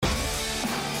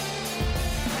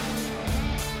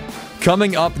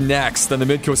Coming up next on the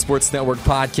Midcoast Sports Network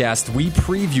podcast, we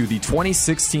preview the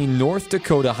 2016 North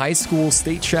Dakota High School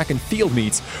State Track and Field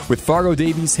Meets with Fargo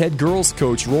Davies head girls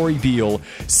coach Rory Beil,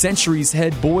 Century's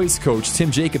head boys coach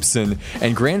Tim Jacobsen,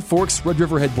 and Grand Forks Red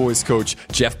River head boys coach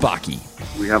Jeff Bakke.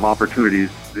 We have opportunities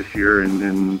this year and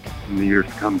in the years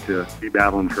to come to be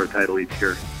battling for a title each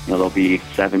year. There'll be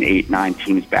 7, 8, 9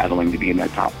 teams battling to be in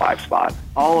that top 5 spot.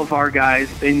 All of our guys,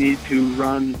 they need to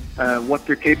run what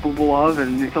they're capable of,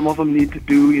 and some of them need to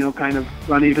do, kind of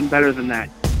run even better than that.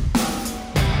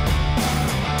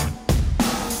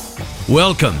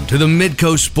 Welcome to the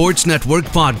Midcoast Sports Network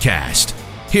podcast.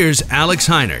 Here's Alex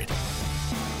Heinert.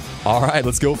 All right,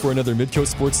 let's go for another Midcoast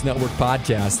Sports Network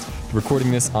podcast.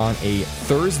 Recording this on a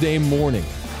Thursday morning,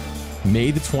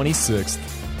 May the 26th,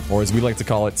 or as we like to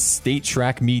call it, State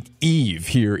Track Meet Eve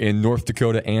here in North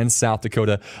Dakota and South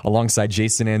Dakota alongside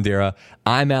Jason Andera.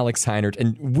 I'm Alex Heinert,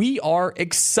 and we are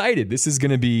excited. This is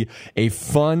going to be a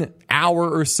fun hour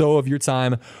or so of your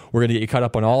time. We're going to get you caught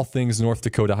up on all things North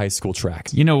Dakota high school track.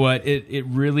 You know what? It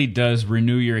really does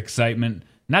renew your excitement.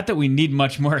 Not that we need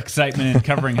much more excitement in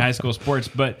covering high school sports,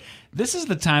 but this is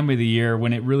the time of the year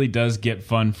when it really does get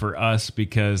fun for us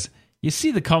because you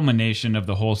see the culmination of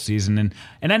the whole season.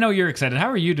 And I know you're excited. How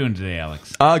are you doing today,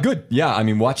 Alex? Good. Yeah, I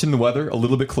mean, watching the weather a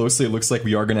little bit closely, it looks like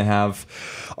we are going to have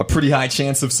a pretty high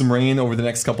chance of some rain over the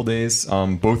next couple days,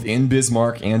 both in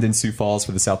Bismarck and in Sioux Falls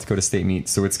for the South Dakota State Meet.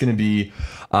 So it's going to be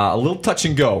a little touch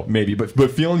and go, maybe, but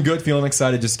feeling good, feeling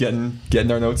excited, just getting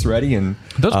our notes ready and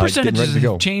those percentages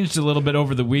have changed a little bit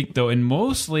over the week, though, and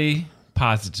mostly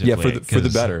positively. Yeah, for the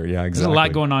better. Yeah, exactly. There's a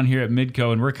lot going on here at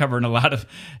Midco, and we're covering a lot of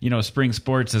spring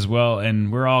sports as well,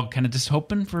 and we're all kind of just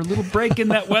hoping for a little break in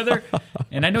that weather.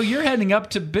 And I know you're heading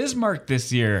up to Bismarck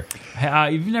this year.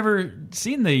 You've never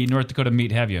seen the North Dakota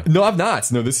meet, have you? No, I've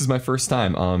not. No, this is my first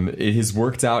time. It has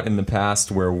worked out in the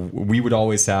past where we would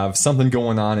always have something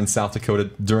going on in South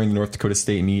Dakota during the North Dakota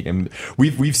State meet, and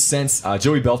we've since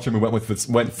Joey Beltram,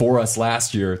 who went for us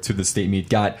last year to the state meet,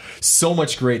 got so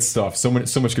much great stuff, so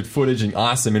much good footage and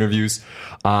awesome interviews.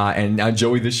 And now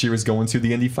Joey this year is going to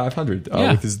the Indy 500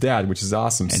 with his dad, which is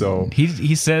awesome. And so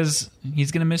he says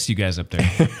he's going to miss you guys up there.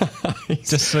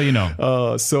 Just so you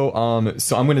know. So I'm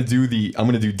going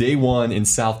to do day one in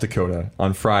South Dakota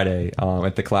on Friday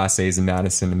at the Class A's in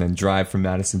Madison, and then drive from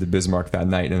Madison to Bismarck that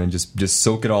night, and then just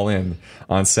soak it all in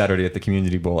on Saturday at the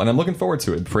Community Bowl. And I'm looking forward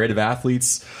to it. Parade of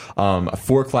athletes,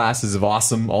 4 classes of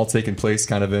awesome, all taking place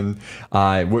kind of in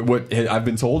what I've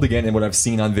been told again, and what I've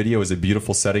seen on video is a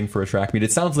beautiful setting for a track meet.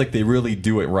 It sounds like they really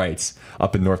do it right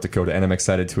up in North Dakota, and I'm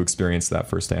excited to experience that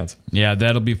firsthand. Yeah,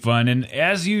 that'll be fun. And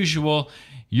as usual,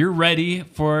 you're ready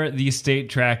for the state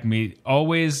track meet,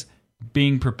 always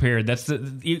being prepared.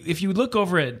 If you look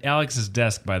over at Alex's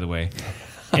desk, by the way,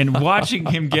 and watching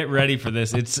him get ready for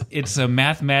this, it's a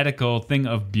mathematical thing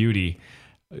of beauty.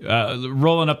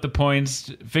 Rolling up the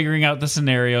points, figuring out the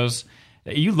scenarios.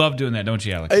 You love doing that, don't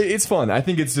you, Alex? It's fun. I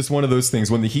think it's just one of those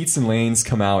things. When the heats and lanes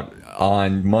come out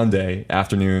on Monday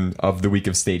afternoon of the week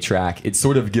of state track, it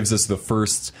sort of gives us the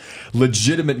first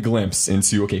legitimate glimpse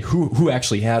into, okay, who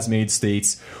actually has made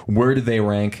states? Where do they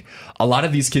rank? A lot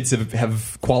of these kids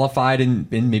have qualified in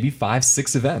maybe 5,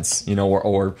 6 events,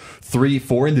 or 3,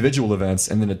 4 individual events,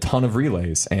 and then a ton of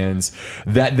relays. And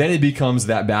then it becomes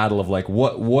that battle of like,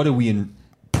 what do we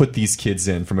put these kids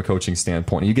in from a coaching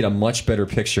standpoint? And you get a much better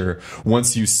picture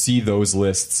once you see those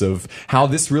lists of how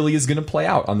this really is going to play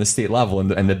out on the state level.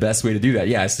 And the best way to do that,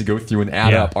 is to go through and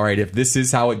add up, all right, if this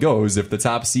is how it goes, if the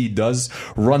top seed does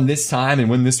run this time and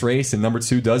win this race and number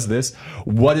 2 does this,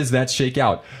 what does that shake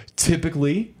out?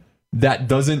 Typically, that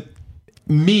doesn't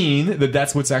mean that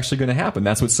that's what's actually going to happen.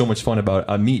 That's what's so much fun about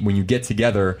a meet, when you get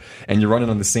together and you're running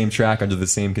on the same track under the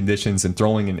same conditions and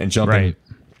throwing and jumping. Right.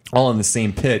 All in the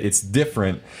same pit. It's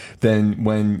different than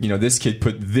when this kid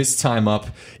put this time up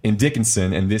in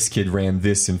Dickinson and this kid ran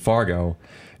this in Fargo.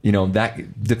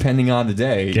 That depending on the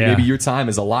day, maybe your time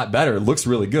is a lot better. It looks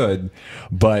really good,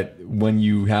 but when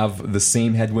you have the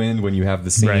same headwind, when you have the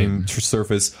same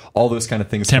surface, all those kind of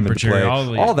things temperature, come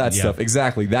into play. All that stuff,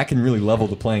 exactly. That can really level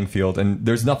the playing field, and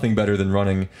there's nothing better than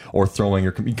running or throwing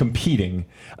or competing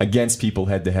against people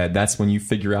head to head. That's when you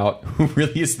figure out who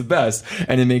really is the best,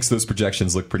 and it makes those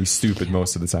projections look pretty stupid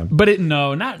most of the time. But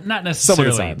not necessarily. Some of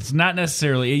the time. It's not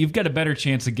necessarily. You've got a better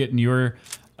chance of getting your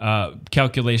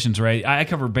calculations right. I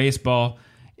cover baseball.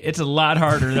 It's a lot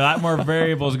harder. A lot more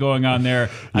variables going on there.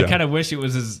 I kind of wish it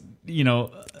was as a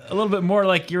little bit more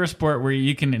like your sport where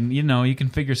you can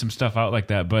figure some stuff out like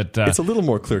that. But it's a little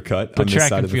more clear cut on this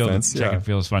side of the fence. Track and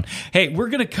field is fun. Hey, we're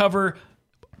going to cover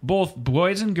both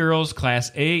boys and girls,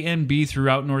 Class A and B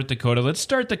throughout North Dakota. Let's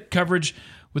start the coverage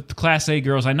with the Class A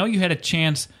girls. I know you had a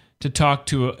chance to talk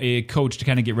to a coach to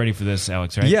kind of get ready for this,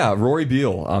 Alex, right? Yeah, Rory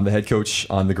Beil, the head coach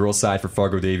on the girls' side for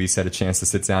Fargo Davies, had a chance to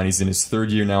sit down. He's in his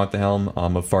third year now at the helm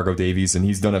of Fargo Davies, and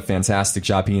he's done a fantastic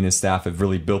job. He and his staff have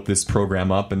really built this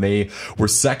program up, and they were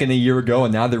second a year ago,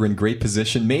 and now they're in great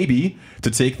position, maybe,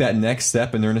 to take that next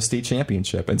step and earn a state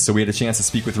championship. And so we had a chance to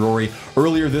speak with Rory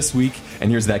earlier this week, and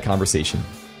here's that conversation.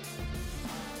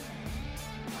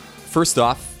 First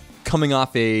off, coming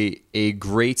off a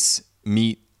great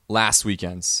meet last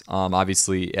weekend,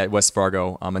 obviously at West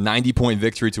Fargo, a 90-point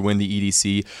victory to win the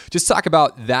EDC. Just talk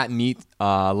about that meet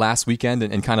last weekend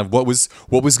and kind of what was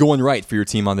going right for your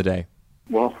team on the day.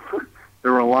 Well,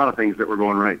 there were a lot of things that were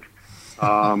going right.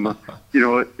 It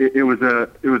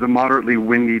was a moderately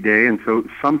windy day, and so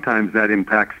sometimes that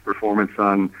impacts performance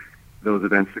on those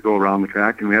events that go around the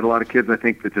track. And we had a lot of kids, I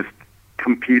think, that just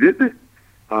competed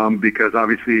because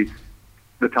obviously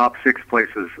the top 6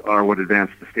 places are what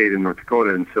advance the state in North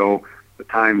Dakota, and so the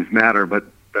times matter, but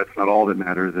that's not all that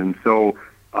matters. And so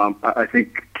I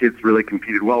think kids really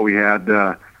competed well. We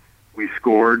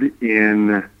scored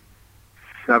in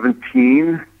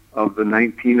 17 of the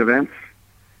 19 events,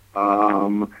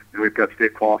 and we've got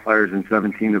state qualifiers in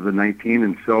 17 of the 19.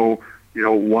 And so,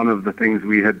 one of the things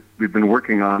we've been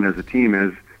working on as a team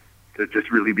is to just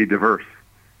really be diverse,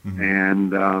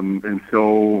 and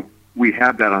so we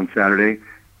had that on Saturday.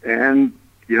 And,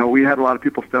 we had a lot of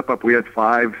people step up. We had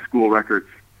 5 school records.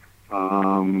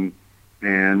 Oh,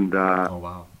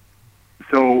 wow.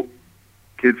 So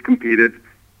kids competed,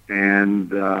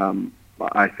 and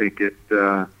I think it's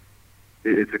a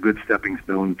good stepping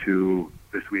stone to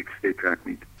this week's state track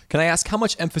meet. Can I ask, how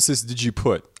much emphasis did you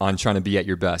put on trying to be at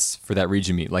your best for that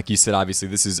region meet? Like you said, obviously,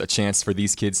 this is a chance for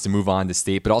these kids to move on to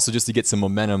state, but also just to get some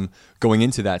momentum going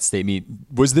into that state meet.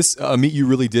 Was this a meet you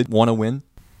really did want to win?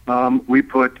 We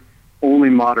put only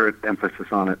moderate emphasis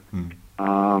on it.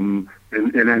 And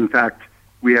in fact,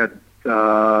 we had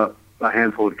a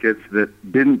handful of kids that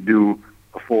didn't do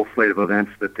a full slate of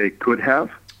events that they could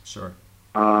have. Sure.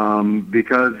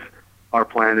 Because our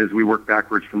plan is we work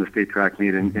backwards from the state track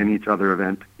meet, and each other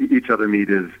meet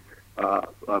is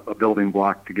a building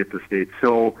block to get to state.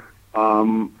 So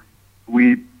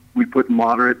we put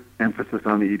moderate emphasis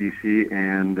on the EDC,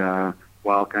 and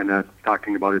while kind of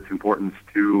talking about its importance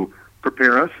to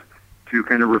prepare us to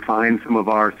kind of refine some of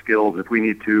our skills. If we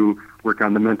need to work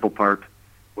on the mental part,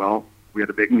 well, we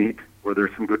had a big meet where there's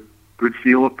some good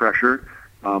feel of pressure.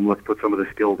 Let's put some of the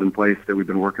skills in place that we've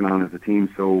been working on as a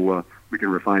team so we can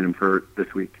refine them for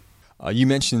this week. You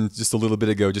mentioned just a little bit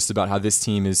ago just about how this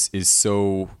team is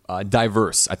so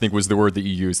diverse, I think was the word that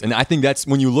you used. And I think that's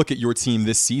when you look at your team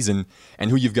this season and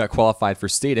who you've got qualified for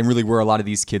state and really where a lot of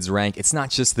these kids rank. It's not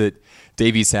just that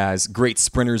Davies has great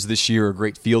sprinters this year or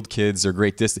great field kids or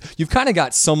great distance. You've kind of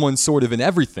got someone sort of in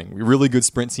everything. Really good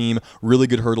sprint team, really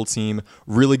good hurdle team,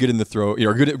 really good in the throw,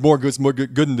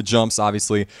 good in the jumps,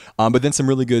 obviously, but then some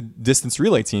really good distance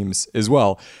relay teams as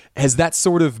well. Has that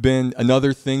sort of been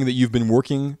another thing that you've been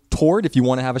working toward if you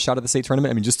want to have a shot at the state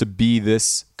tournament? I mean, just to be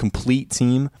this complete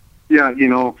team? Yeah,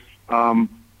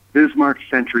 Bismarck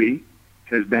Century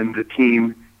has been the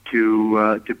team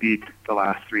to beat the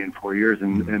last 3 and 4 years,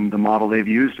 and the model they've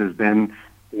used has been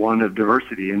one of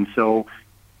diversity. And so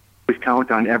we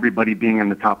count on everybody being on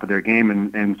the top of their game,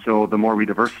 and so the more we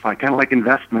diversify, kind of like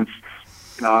investments,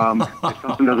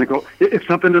 if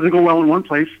something doesn't go well in one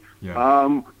place,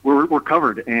 we're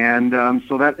covered. And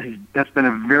so that's been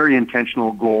a very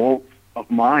intentional goal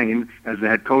of mine as the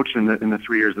head coach in the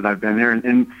 3 years that I've been there.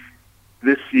 And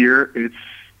this year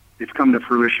it's come to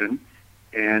fruition.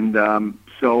 And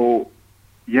so,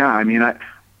 yeah, I mean,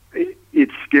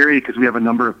 it's scary because we have a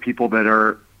number of people that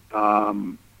are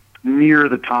near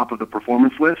the top of the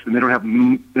performance list, and they don't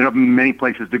have many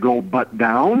places to go but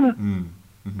down.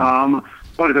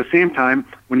 But at the same time,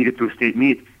 when you get to a state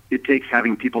meet, it takes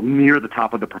having people near the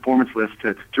top of the performance list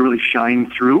to really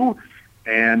shine through.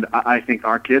 And I think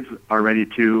our kids are ready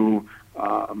to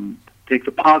take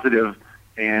the positive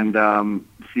and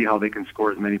see how they can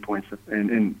score as many points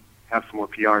and have some more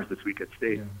PRs this week at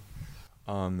state.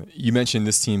 Yeah. You mentioned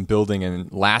this team building,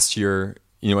 and last year,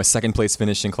 a second place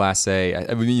finish in Class A.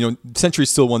 I mean, Century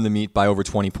still won the meet by over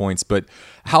 20 points, but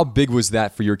how big was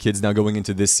that for your kids now going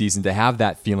into this season to have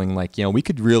that feeling like, we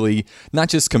could really not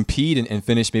just compete and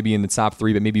finish maybe in the top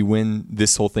 3, but maybe win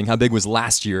this whole thing? How big was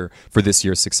last year for this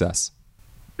year's success?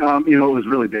 It was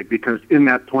really big because in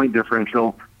that point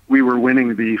differential, we were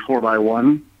winning the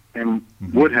 4x1 and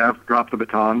would have dropped the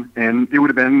baton, and it would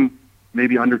have been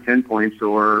maybe under 10 points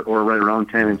or right around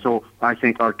 10. And so I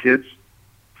think our kids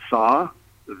saw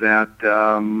that,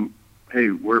 hey,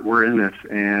 we're in this,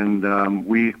 and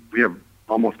we have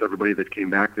almost everybody that came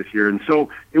back this year. And so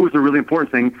it was a really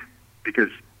important thing because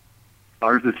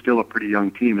ours is still a pretty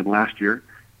young team. And last year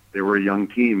they were a young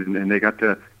team, and they got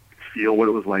to feel what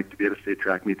it was like to be at a state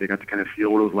track meet. They got to kind of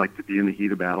feel what it was like to be in the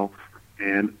heat of battle.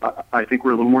 And I think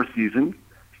we're a little more seasoned,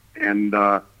 and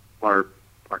our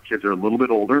kids are a little bit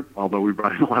older, although we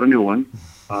brought in a lot of new ones.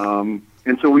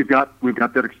 And so we've got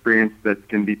that experience that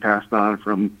can be passed on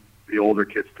from the older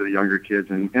kids to the younger kids,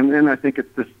 and I think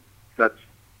that's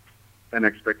an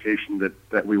expectation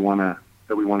that we want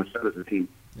to set as a team.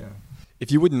 Yeah.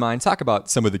 If you wouldn't mind, talk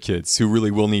about some of the kids who really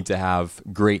will need to have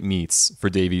great meets for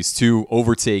Davies to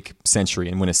overtake Century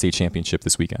and win a state championship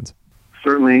this weekend.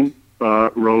 Certainly,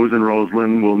 Rose and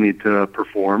Roseland will need to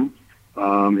perform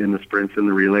in the sprints and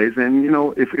the relays. And,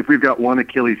 if we've got one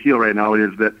Achilles heel right now, it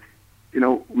is that,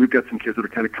 we've got some kids that are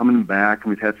kind of coming back,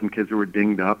 and we've had some kids who were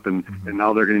dinged up, and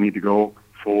now they're going to need to go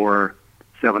for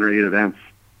 7 or 8 events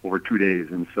over 2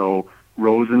 days. And so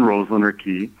Rose and Roseland are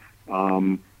key.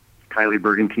 Kylie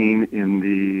Bergantine in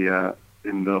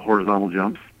the horizontal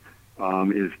jumps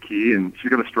is key, and she's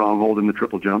got a stronghold in the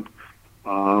triple jump.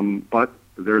 But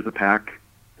there's a pack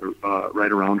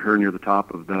right around her near the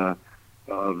top of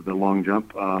the long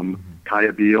jump.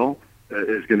 Kaya Beil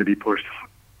is going to be pushed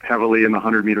heavily in the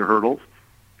 100-meter hurdles.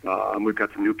 We've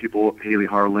got some new people, Haley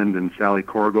Harland and Sally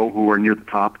Corrigo, who are near the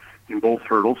top in both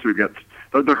hurdles. So we've got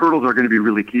the hurdles are going to be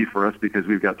really key for us because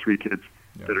we've got 3 kids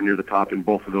that are near the top in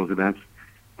both of those events.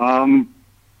 And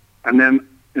then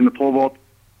in the pole vault,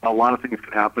 a lot of things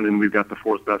could happen, and we've got the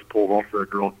 4th best pole vaulter, a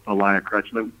girl, Aliyah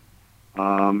Kretschmann.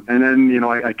 And then,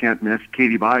 I can't miss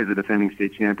Katie Bai is the defending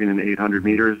state champion in the 800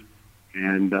 meters,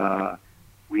 and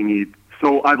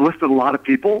so I've listed a lot of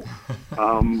people,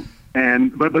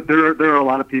 but there are a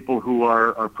lot of people who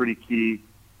are pretty key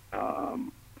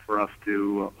for us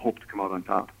to hope to come out on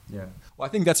top. Yeah. Well, I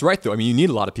think that's right, though. I mean, you need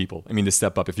a lot of people. I mean, to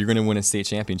step up. If you're going to win a state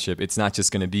championship, it's not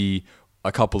just going to be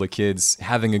a couple of kids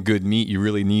having a good meet. You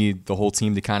really need the whole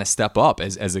team to kind of step up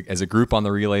as a group on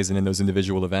the relays and in those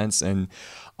individual events. And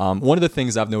one of the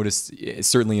things I've noticed,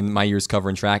 certainly in my years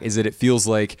covering track, is that it feels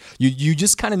like you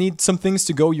just kind of need some things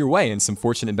to go your way and some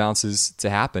fortunate bounces to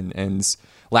happen. And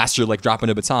last year, like dropping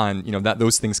a baton, that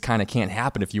those things kind of can't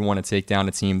happen if you want to take down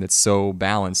a team that's so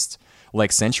balanced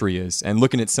like Century is. And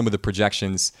looking at some of the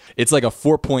projections, it's like a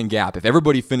 4-point gap. If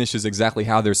everybody finishes exactly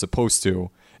how they're supposed to,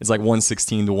 it's like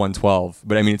 116 to 112.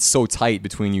 But I mean, it's so tight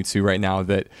between you two right now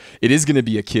that it is going to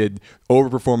be a kid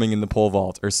overperforming in the pole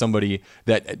vault or somebody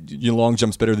that your long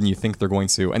jumps better than you think they're going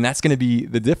to. And that's going to be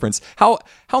the difference. How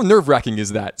nerve-wracking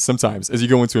is that sometimes as you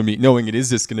go into a meet, knowing it is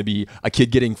just going to be a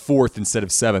kid getting 4th instead of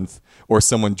 7th or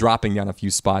someone dropping down a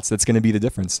few spots? That's going to be the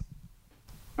difference.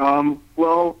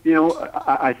 Well,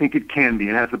 I think it can be.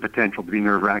 It has the potential to be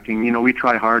nerve-wracking. We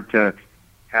try hard to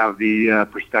have the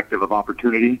perspective of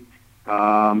opportunity.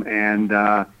 And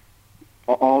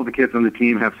all the kids on the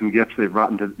team have some gifts they've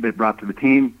brought to the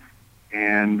team,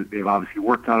 and they've obviously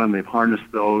worked on them. They've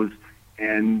harnessed those,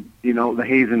 and the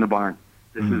hay's in the barn.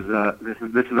 This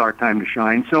is our time to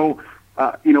shine. So,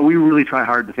 we really try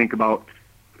hard to think about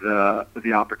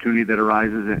the opportunity that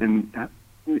arises, and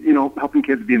helping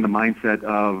kids be in the mindset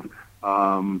of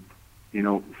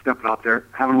stepping out there,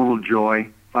 having a little joy,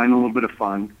 finding a little bit of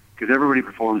fun. Because everybody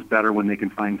performs better when they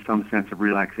can find some sense of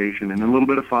relaxation and a little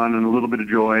bit of fun and a little bit of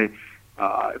joy.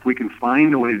 If we can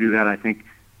find a way to do that, I think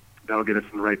that'll get us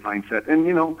in the right mindset. And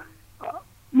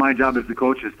my job as the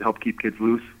coach is to help keep kids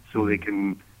loose so they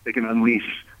can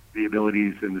unleash the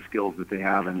abilities and the skills that they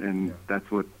have, and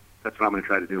that's what I'm going to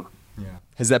try to do. Yeah.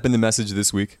 Has that been the message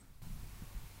this week?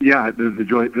 Yeah,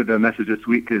 the message this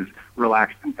week is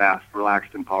relaxed and fast,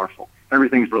 relaxed and powerful.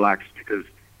 Everything's relaxed because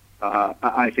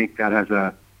I think that has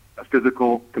a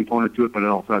physical component to it, but it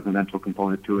also has a mental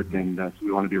component to it, and so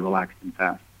we want to be relaxed and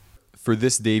fast. For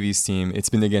this Davies team, it's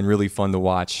been, again, really fun to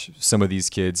watch some of these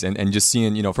kids and just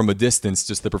seeing, from a distance,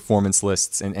 just the performance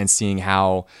lists and seeing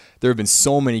how there have been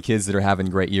so many kids that are having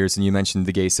great years. And you mentioned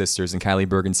the Gay sisters and Kylie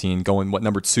Bergantine going,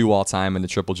 number 2 all time in the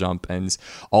triple jump, and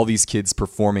all these kids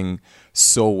performing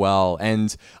so well.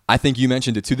 And I think you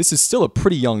mentioned it too. This is still a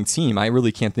pretty young team. I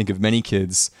really can't think of many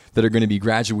kids that are going to be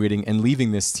graduating and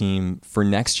leaving this team for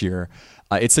next year.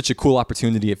 It's such a cool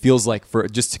opportunity. It feels like for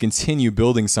just to continue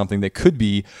building something that could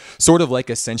be sort of like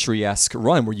a Century-esque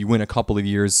run where you win a couple of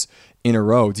years in a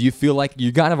row. Do you feel like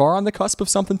you kind of are on the cusp of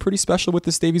something pretty special with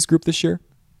this Davies group this year?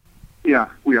 Yeah,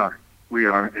 we are.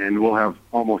 And we'll have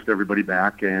almost everybody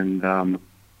back. And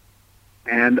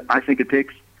I think it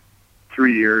takes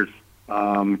 3 years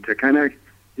to kind of,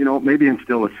 maybe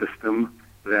instill a system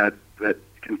that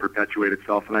can perpetuate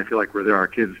itself. And I feel like where there are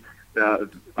kids,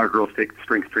 our girls take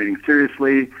strength training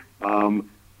seriously.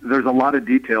 There's a lot of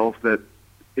details that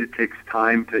it takes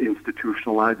time to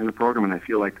institutionalize in the program, and I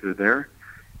feel like they're there,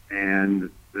 and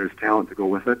there's talent to go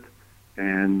with it.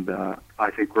 And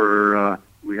I think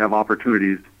we have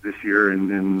opportunities this year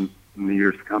and in the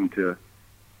years to come to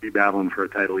be battling for a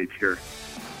title each year.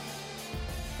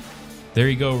 There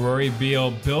you go, Rory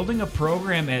Beil, building a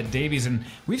program at Davies. And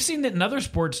we've seen that in other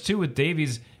sports, too, with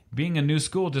Davies being a new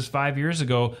school just 5 years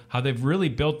ago, how they've really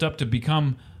built up to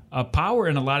become a power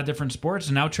in a lot of different sports.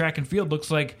 And now track and field looks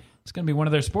like it's going to be one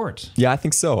of their sports. Yeah, I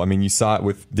think so. I mean, you saw it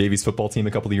with Davies football team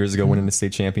a couple of years ago winning the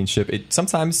state championship. It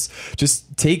sometimes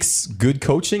just takes good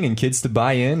coaching and kids to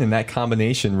buy in, and that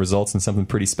combination results in something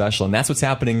pretty special. And that's what's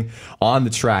happening on the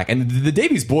track. And the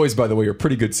Davies boys, by the way, are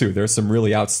pretty good too. There's some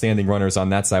really outstanding runners on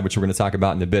that side, which we're going to talk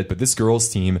about in a bit. But this girls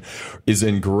team is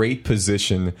in great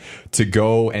position to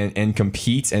go and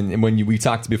compete. And when we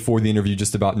talked before the interview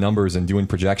just about numbers and doing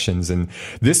projections, and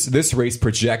this race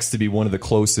projects to be one of the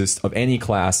closest of any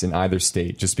class in either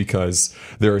state, just because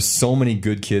there are so many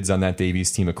good kids on that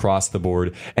Davies team across the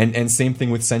board. And same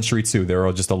thing with Century too. There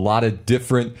are just a lot of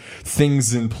different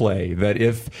things in play that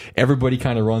if everybody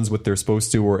kind of runs what they're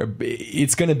supposed to, or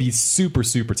it's going to be super,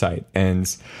 super tight.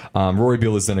 And Rory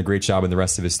Beil has done a great job, and the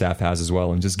rest of his staff has as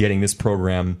well, and just getting this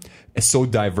program so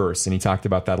diverse. And he talked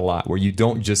about that a lot, where you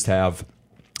don't just have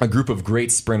a group of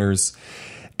great sprinters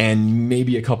and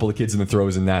maybe a couple of kids in the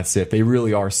throws, and that's it. They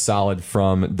really are solid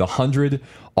from the 100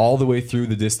 all the way through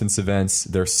the distance events.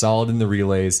 They're solid in the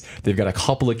relays. They've got a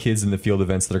couple of kids in the field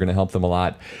events that are going to help them a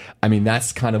lot. I mean,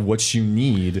 that's kind of what you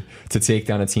need to take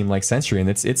down a team like Century, and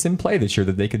it's in play this year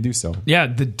that they could do so. Yeah,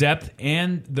 the depth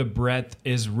and the breadth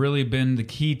has really been the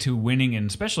key to winning, and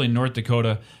especially in North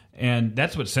Dakota. And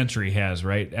that's what Century has,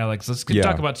 right, Alex? Let's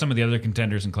talk about some of the other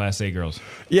contenders in Class A girls.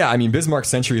 Yeah, I mean, Bismarck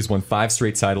Century has won 5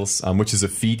 straight titles, which is a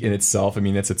feat in itself. I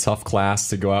mean, that's a tough class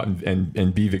to go out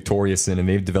and be victorious in, and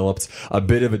they've developed a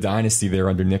bit of a dynasty there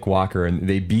under Nick Walker. And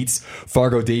they beat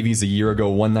Fargo Davies a year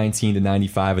ago,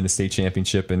 119-95 in the state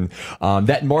championship. And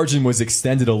that margin was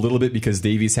extended a little bit because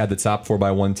Davies had the top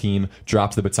 4x1 team,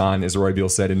 dropped the baton, as Rory Beil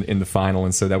said, in the final.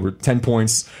 And so that were 10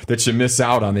 points that you miss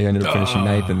out on. They ended up finishing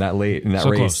ninth in that race.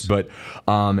 Close.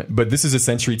 But this is a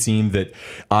Century team that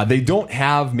they don't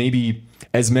have maybe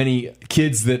as many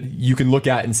kids that you can look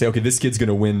at and say, okay, this kid's going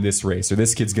to win this race, or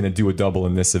this kid's going to do a double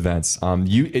in this event.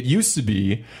 It used to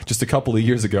be just a couple of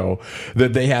years ago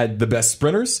that they had the best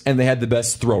sprinters and they had the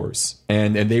best throwers,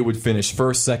 and they would finish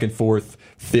first, second, fourth,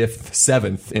 fifth,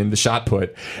 seventh in the shot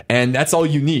put, and that's all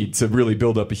you need to really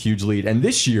build up a huge lead. And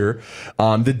this year,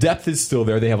 the depth is still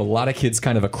there. They have a lot of kids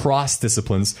kind of across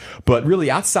disciplines, but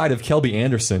really outside of Kelby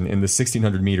Anderson in the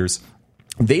 1600 meters,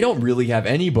 they don't really have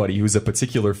anybody who's a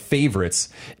particular favorite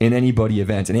in anybody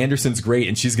event. And Anderson's great,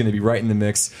 and she's going to be right in the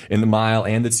mix in the mile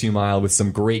and the 2 mile with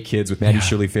some great kids, with Maddie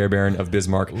Shirley Fairbairn of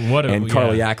Bismarck and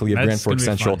Carly Ackley of Grand Forks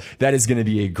Central. That is going to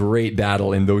be a great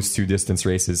battle in those 2 distance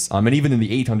races. And even in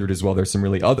the 800 as well, there's some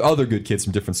really other good kids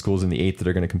from different schools in the 8 that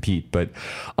are going to compete. But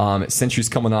Century's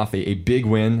coming off a big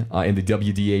win in the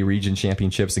WDA region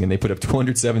championships. Again, they put up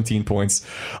 217 points,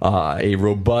 a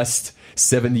robust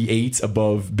 78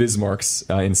 above Bismarck's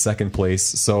in second place.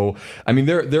 So, I mean,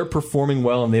 they're performing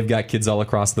well, and they've got kids all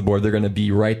across the board. They're going to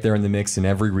be right there in the mix in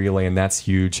every relay, and that's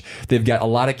huge. They've got a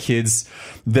lot of kids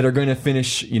that are going to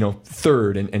finish,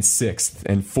 third and sixth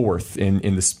and fourth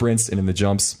in the sprints and in the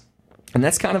jumps. And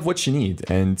that's kind of what you need.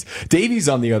 And Davies,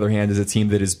 on the other hand, is a team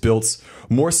that is built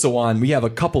more so on, we have a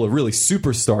couple of really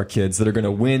superstar kids that are going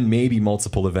to win maybe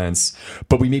multiple events,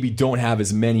 but we maybe don't have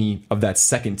as many of that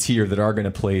second tier that are going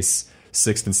to place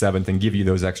 6th and 7th and give you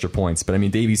those extra points. But I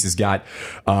mean, Davies has got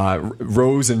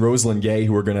Rose and Rosalind Gay,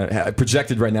 who are going to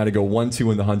projected right now to go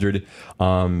 1-2 in the 100.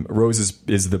 Rose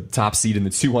is the top seed in the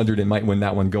 200 and might win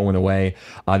that one going away.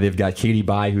 They've got Katie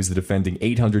Bai, who's the defending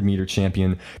 800 meter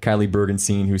champion. Kylie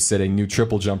Bergenstein, who set a new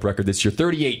triple jump record this year.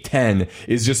 38.10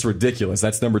 is just ridiculous.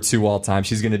 That's number 2 all time.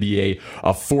 She's going to be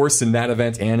a force in that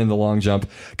event and in the long jump.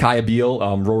 Kaya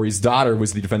Beal, Rory's daughter,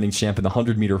 was the defending champ in the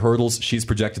 100 meter hurdles. She's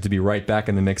projected to be right back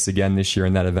in the mix again this year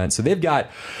in that event. So they've got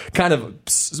kind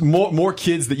of more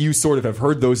kids that you sort of have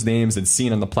heard those names and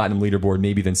seen on the platinum leaderboard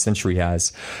maybe than Century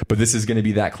has. But this is going to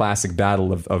be that classic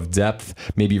battle of depth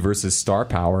maybe versus star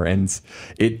power. And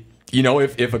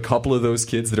if a couple of those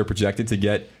kids that are projected to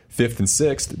get 5th and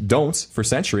 6th don't for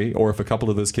Century, or if a couple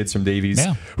of those kids from Davies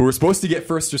who were supposed to get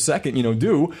 1st or 2nd,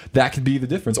 do, that could be the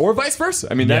difference, or vice versa.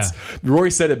 I mean, that's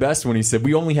Rory said it best when he said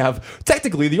we only have,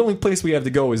 technically, the only place we have to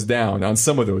go is down on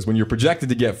some of those. When you're projected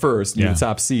to get 1st, you're the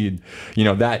top seed,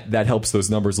 that helps those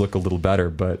numbers look a little better.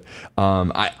 But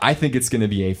I think it's going to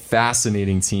be a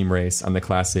fascinating team race on the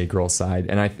Class A girls side,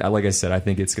 and I like I said, I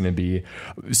think it's going to be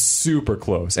super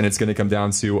close, and it's going to come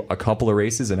down to a couple of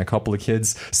races and a couple of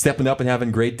kids stepping up and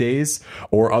having great days,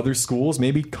 or other schools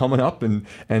maybe coming up and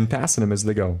passing them as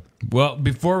they go. Well,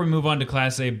 before we move on to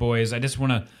Class A boys, I just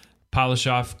want to polish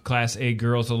off Class A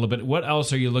girls a little bit. What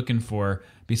else are you looking for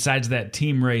besides that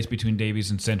team race between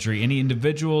Davies and Century? Any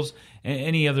individuals,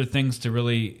 any other things to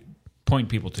really point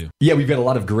people to? Yeah, we've got a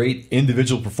lot of great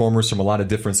individual performers from a lot of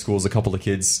different schools. A couple of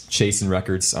kids chasing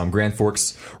records. Grand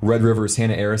Forks Red River's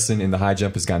Hannah Arison in the high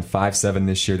jump has gone 5.7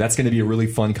 this year. That's going to be a really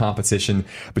fun competition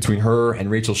between her and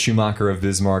Rachel Schumacher of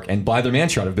Bismarck and Blyther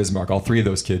Mantrout of Bismarck. All three of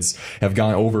those kids have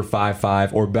gone over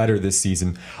 5.5 or better this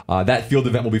season. That field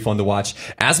event will be fun to watch,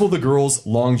 as will the girls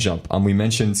long jump. We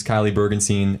mentioned Kylie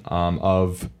Bergentine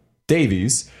of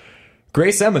Davies.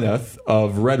 Grace Emineth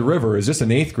of Red River is just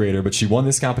an 8th grader, but she won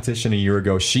this competition a year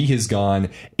ago. She has gone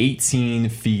 18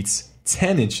 feet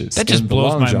 10 inches. That just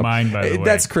blows my mind, by the way.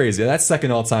 That's crazy. That's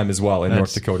second all time as well in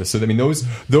North Dakota. So, I mean,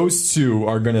 those two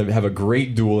are going to have a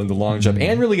great duel in the long jump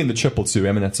and really in the triple, too.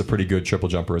 Emineth's a pretty good triple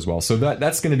jumper as well. So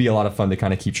that's going to be a lot of fun to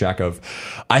kind of keep track of.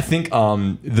 I think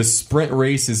the sprint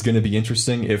race is going to be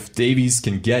interesting. If Davies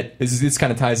can get, this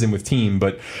kind of ties in with team,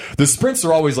 but the sprints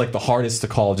are always like the hardest to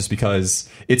call just because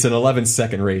it's an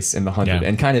 11-second race in the 100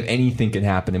 and kind of anything can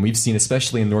happen. And we've seen,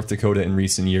 especially in North Dakota in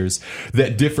recent years,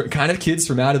 that different kind of kids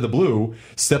from out of the blue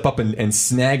step up and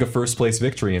snag a first place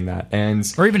victory in that,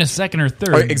 or even a 2nd or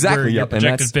 3rd. Exactly. Yep.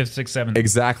 Projected 5th, 6th, 7th.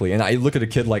 Exactly. And I look at a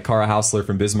kid like Cara Hausler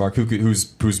from Bismarck, who's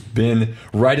been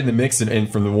right in the mix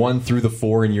and from the 1 through the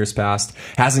 4 in years past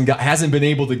hasn't been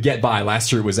able to get by.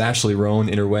 Last year it was Ashley Roan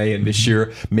in her way, and this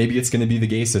year maybe it's going to be the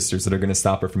Gay sisters that are going to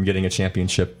stop her from getting a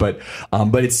championship. But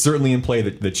it's certainly in play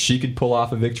that she could pull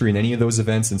off a victory in any of those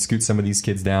events and scoot some of these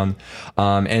kids down.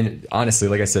 And honestly,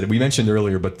 like I said, we mentioned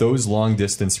earlier, but those long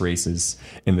distance races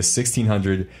in the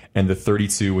 1600 and the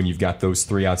 32, when you've got those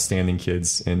three outstanding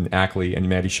kids in Ackley and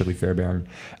Maddie Shirley Fairbairn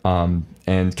and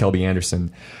Kelby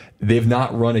Anderson, they've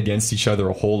not run against each other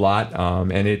a whole lot,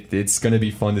 and it's going to be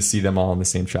fun to see them all on the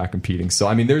same track competing. So,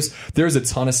 I mean, there's a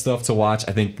ton of stuff to watch.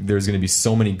 I think there's going to be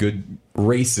so many good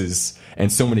races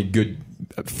and so many good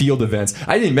field events.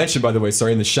 I didn't mention, by the way,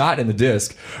 in the shot and the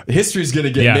disc, history's going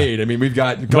to get made. I mean, we've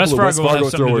got a couple of West Fargo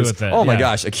throwers. Oh my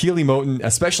gosh, Keely Moten,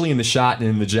 especially in the shot and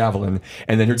in the javelin,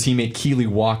 and then her teammate Keely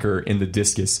Walker in the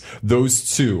discus.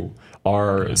 Those two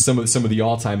are some of the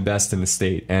all-time best in the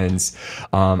state. And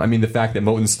I mean, the fact that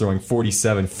Moten's throwing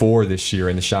 47.4 this year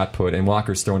in the shot put and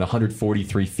Walker's throwing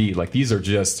 143 feet, like, these are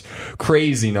just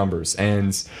crazy numbers,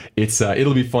 and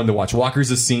it'll be fun to watch. Walker's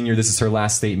a senior. This is her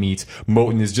last state meet.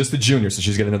 Moten is just a junior, so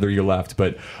she's got another year left,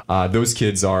 but those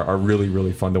kids are really,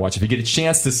 really fun to watch. If you get a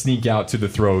chance to sneak out to the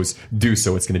throws, do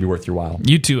so. It's going to be worth your while.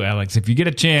 You too, Alex. If you get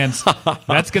a chance,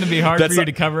 that's going to be hard for you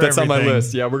to cover that's everything. On my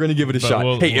list. Yeah, we're going to give it a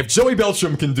shot. If Joey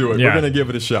Beltram can do it, we're going to give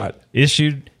it a shot.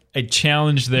 Issued a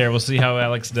challenge there. We'll see how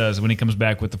Alex does when he comes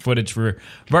back with the footage for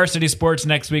Varsity Sports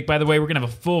next week. By the way, we're going to have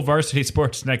a full Varsity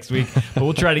Sports next week, but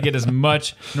we'll try to get as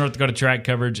much North Dakota track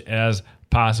coverage as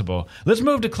possible. Let's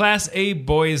move to Class A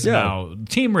boys now.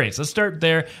 Team race. Let's start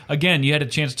there. Again, you had a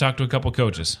chance to talk to a couple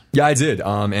coaches. Yeah, I did.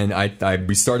 And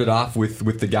we started off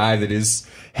with the guy that is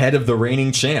head of the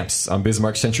reigning champs.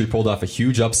 Bismarck Century pulled off a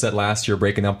huge upset last year,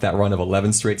 breaking up that run of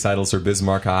 11 straight titles for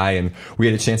Bismarck High. And we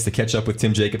had a chance to catch up with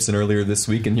Tim Jacobsen earlier this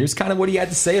week. And here's kind of what he had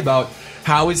to say about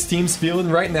how his team's feeling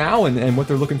right now and what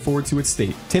they're looking forward to at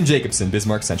state. Tim Jacobsen,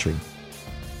 Bismarck Century.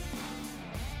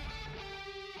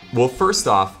 Well, first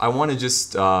off, I want to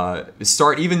just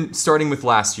starting with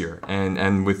last year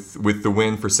and with the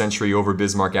win for Century over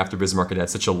Bismarck after Bismarck had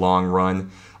such a long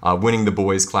run, winning the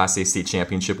boys Class A state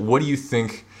championship. What do you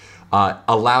think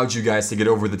allowed you guys to get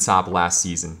over the top last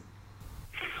season?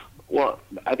 Well,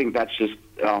 I think that's just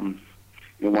one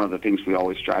of the things we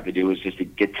always strive to do is just to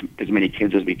get as many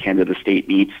kids as we can to the state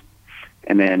meets,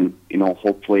 and then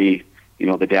hopefully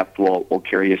the depth will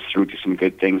carry us through to some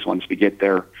good things once we get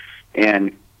there,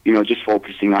 and just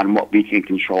focusing on what we can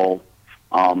control,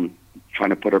 trying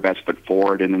to put our best foot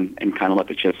forward and kind of let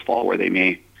the chips fall where they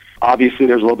may. Obviously,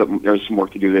 there's some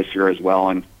work to do this year as well,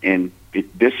 and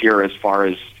this year, as far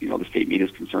as the state meet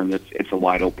is concerned, it's a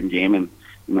wide open game, and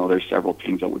there's several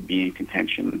teams that would be in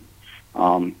contention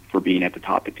for being at the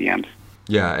top at the end.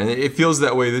 Yeah, and it feels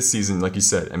that way this season, like you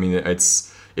said. I mean,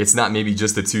 it's it's not maybe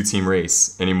just a 2-team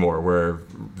race anymore, where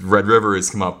Red River has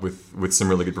come up with some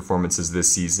really good performances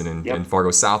this season, and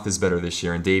Fargo South is better this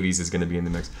year, and Davies is going to be in the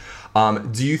mix.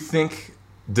 Do you think,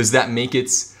 does that make it,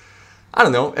 I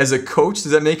don't know, as a coach,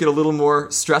 does that make it a little more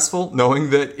stressful, knowing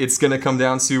that it's going to come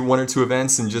down to 1 or 2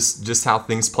 events and just how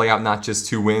things play out, not just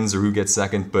who wins or who gets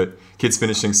second, but kids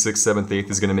finishing 6th, 7th, 8th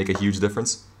is going to make a huge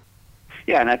difference?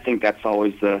 Yeah, and I think that's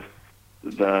always the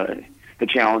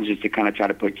challenge, is to kind of try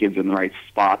to put kids in the right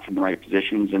spots, in the right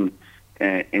positions,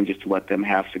 and just to let them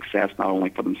have success, not only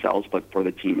for themselves but for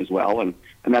the team as well. And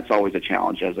that's always a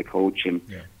challenge as a coach.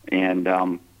 And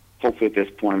hopefully at this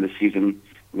point of the season,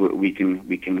 we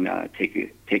can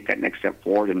take that next step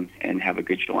forward and have a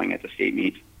good showing at the state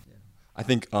meet. I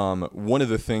think one of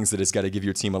the things that has got to give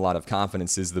your team a lot of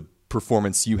confidence is the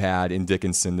performance you had in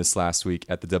Dickinson this last week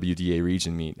at the WDA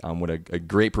region meet. What a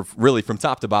great, really from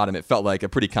top to bottom, it felt like a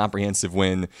pretty comprehensive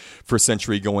win for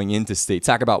Century going into state.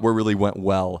 Talk about what really went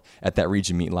well at that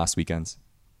region meet last weekend.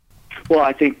 Well,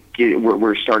 I think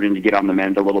we're starting to get on the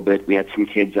mend a little bit. We had some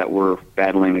kids that were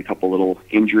battling a couple little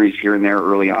injuries here and there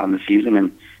early on in the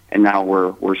season, and now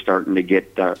we're starting to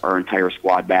get our entire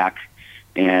squad back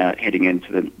and heading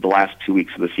into the last 2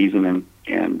 weeks of the season,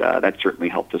 and that certainly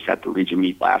helped us at the region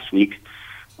meet last week.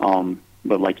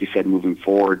 But like you said, moving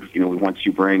forward, once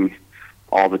you bring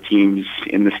all the teams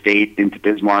in the state into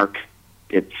Bismarck,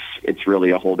 it's really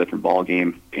a whole different ball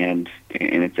game, and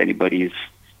it's anybody's.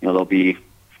 There'll be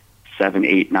 7,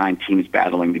 8, 9 teams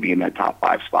battling to be in that top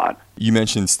 5 spot. You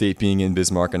mentioned state being in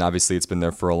Bismarck, and obviously it's been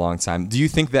there for a long time. Do you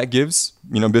think that gives,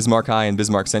 Bismarck High and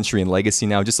Bismarck Century and Legacy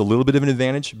now just a little bit of an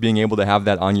advantage, being able to have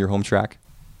that on your home track?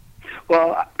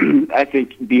 Well, I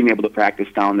think being able to practice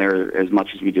down there as much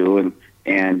as we do,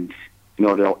 and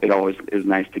it always is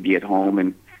nice to be at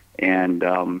home, and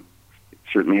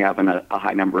certainly having a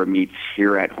high number of meets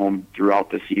here at home throughout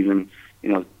the season,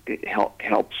 it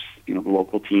helps the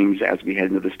local teams as we head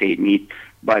into the state meet.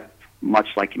 But much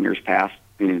like in years past,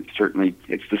 certainly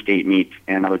it's the state meet,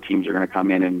 and other teams are going to come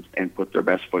in and put their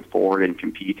best foot forward and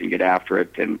compete and get after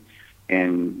it,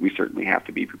 and we certainly have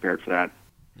to be prepared for that.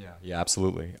 Yeah,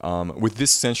 absolutely. With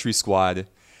this Century squad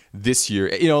this year,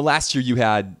 last year you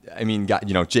had,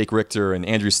 Jake Richter and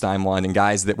Andrew Steinwand and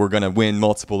guys that were going to win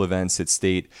multiple events at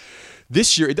state.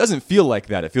 This year, it doesn't feel like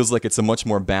that. It feels like it's a much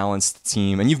more balanced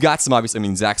team. And you've got some,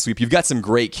 obviously, Zach Sweep, you've got some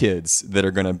great kids that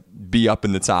are going to be up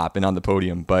in the top and on the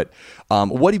podium. But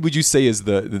what would you say is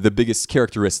the biggest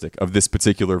characteristic of this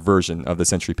particular version of the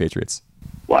Century Patriots?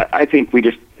 Well, I think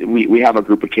we have a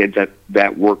group of kids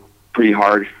that work pretty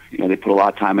hard. They put a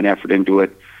lot of time and effort into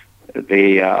it.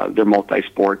 They're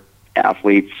multi-sport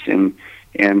athletes. And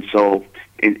so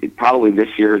it probably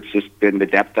this year, it's just been the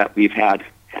depth that we've had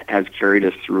has carried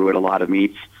us through at a lot of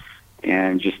meets,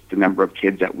 and just the number of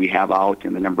kids that we have out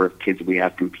and the number of kids we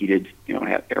have competed,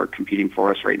 are competing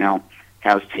for us right now,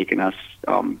 has taken us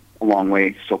a long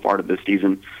way so far to this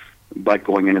season. But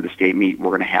going into the state meet,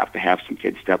 we're going to have some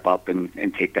kids step up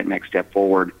and take that next step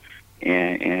forward,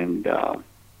 and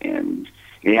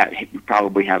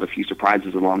probably have a few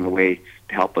surprises along the way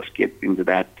to help us get into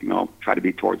that, try to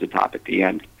be towards the top at the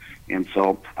end. And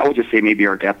so I would just say maybe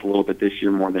our depth a little bit this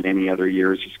year more than any other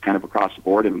year is just kind of across the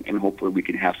board, and hopefully we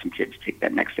can have some kids take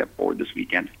that next step forward this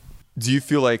weekend. Do you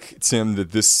feel like, Tim,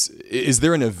 that is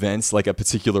there an event, like a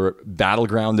particular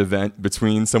battleground event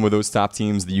between some of those top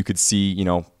teams that you could see,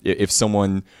 if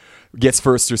someone gets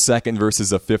first or second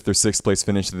versus a 5th or 6th place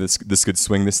finish, this could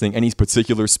swing this thing? Any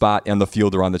particular spot on the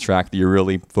field or on the track that you're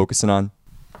really focusing on?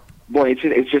 Boy,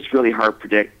 it's just really hard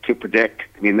to predict.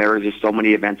 There are just so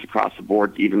many events across the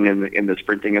board, even in the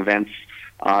sprinting events,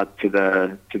 to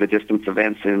the distance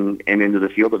events and into the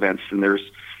field events. And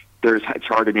it's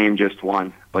hard to name just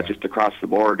one, but just across the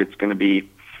board, it's going to be,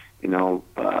 it's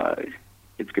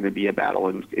going to be a battle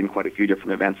in quite a few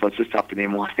different events. So it's just tough to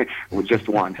name one with just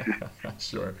one.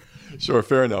 Sure,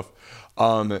 fair enough.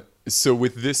 So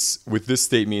with this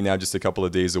state meet now just a couple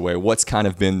of days away, what's kind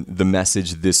of been the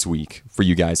message this week for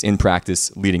you guys in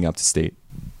practice leading up to state?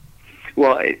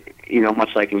 Well,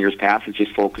 much like in years past, it's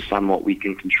just focused on what we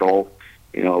can control.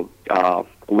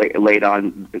 Laid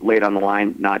on the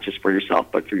line, not just for yourself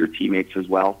but for your teammates as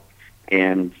well.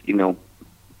 And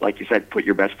like you said, put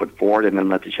your best foot forward, and then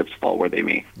let the chips fall where they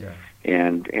may. Yeah.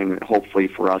 And hopefully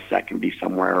for us, that can be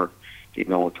somewhere,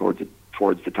 towards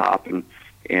the top.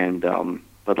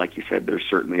 But like you said, there's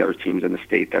certainly other teams in the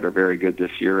state that are very good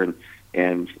this year,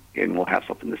 and we'll have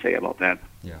something to say about that.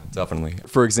 Yeah, definitely.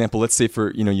 For example, let's say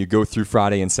you go through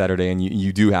Friday and Saturday, and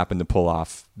you do happen to pull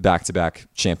off back-to-back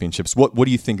championships. What do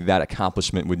you think that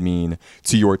accomplishment would mean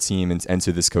to your team and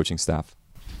to this coaching staff?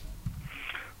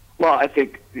 Well, I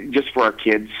think just for our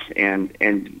kids and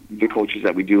the coaches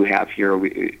that we do have here,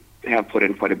 we have put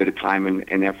in quite a bit of time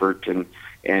and effort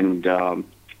and to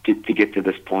get to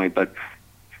this point. But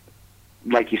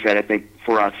like you said, I think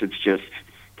for us it's just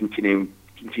continuing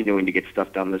to get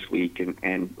stuff done this week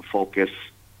and focus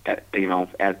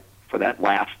for that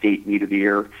last state meet of the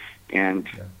year and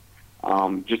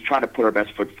just try to put our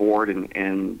best foot forward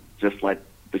and just let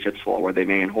the chips fall where they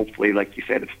may. And hopefully, like you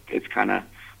said, it's kind of,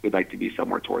 we'd like to be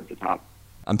somewhere towards the top.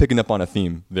 I'm picking up on a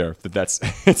theme there. That's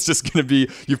it's just going to be,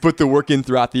 you put the work in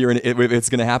throughout the year, and if it's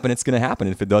going to happen, it's going to happen.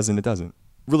 And if it doesn't, it doesn't.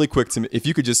 Really quick, Tim, if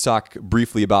you could just talk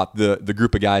briefly about the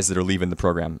group of guys that are leaving the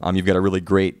program. You've got a really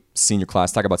great senior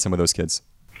class. Talk about some of those kids.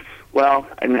 Well,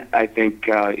 and I think,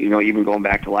 even going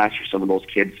back to last year, some of those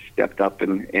kids stepped up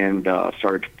and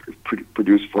started to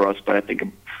produce for us. But I think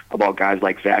about guys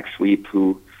like Zach Sweep,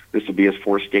 who this will be his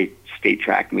fourth state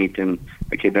track meet, and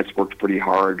a kid that's worked pretty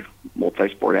hard,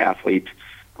 multi-sport athlete.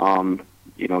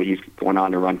 He's going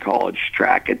on to run college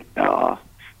track at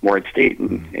Morehead State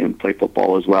and play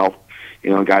football as well.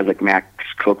 Guys like Max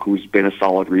Cook, who's been a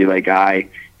solid relay guy,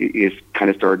 is kind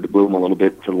of started to bloom a little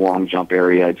bit to the long jump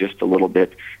area, just a little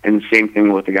bit. And the same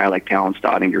thing with a guy like Talon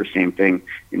Staudinger, same thing.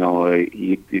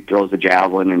 He throws the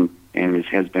javelin and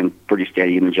has been pretty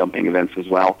steady in the jumping events as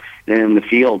well. Then in the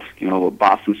field,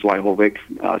 Boston Swyhovic,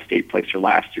 state placer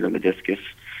last year in the discus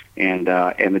and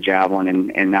the javelin,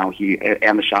 and now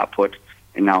and the shot put,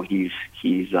 and now he's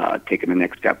taken the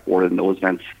next step forward in those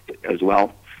events as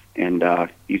well. And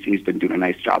he's been doing a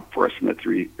nice job for us in the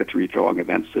three throwing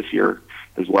events this year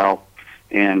as well.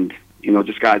 And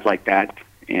just guys like that.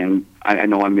 And I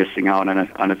know I'm missing out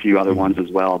on a few other ones as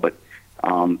well, but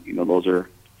those are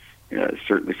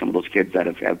certainly some of those kids that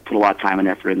have put a lot of time and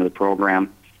effort into the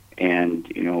program. And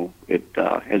it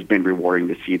has been rewarding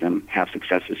to see them have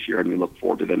success this year, and we look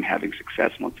forward to them having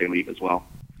success once they leave as well.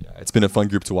 Yeah, it's been a fun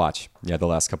group to watch. Yeah, the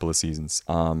last couple of seasons.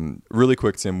 Really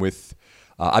quick, Tim, with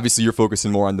obviously you're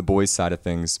focusing more on the boys' side of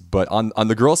things, but on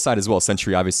the girls' side as well,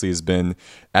 Century obviously has been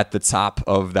at the top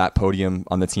of that podium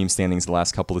on the team standings the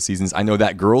last couple of seasons. I know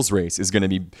that girls' race is going to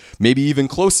be maybe even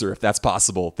closer, if that's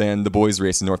possible, than the boys'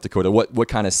 race in North Dakota. What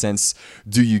kind of sense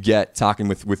do you get talking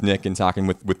with Nick and talking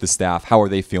with the staff? How are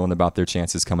they feeling about their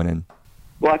chances coming in?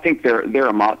 Well, I think they're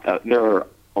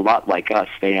a lot like us.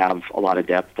 They have a lot of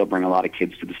depth. They'll bring a lot of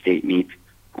kids to the state meet.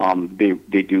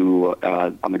 They do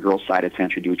on the girls' side at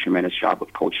Century do a tremendous job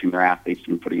of coaching their athletes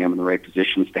and putting them in the right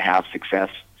positions to have success.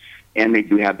 And they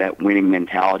do have that winning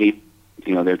mentality.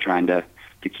 They're trying to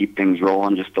keep things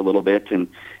rolling just a little bit. And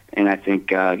I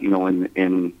think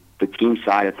in the team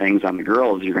side of things on the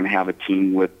girls, you're going to have a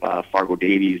team with Fargo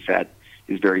Davies that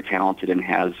is very talented and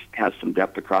has some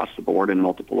depth across the board in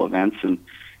multiple events.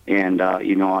 And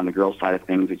on the girls' side of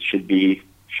things, it should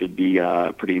be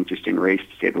a pretty interesting race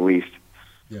to say the least.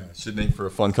 Yeah, it should make for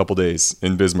a fun couple days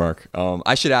in Bismarck.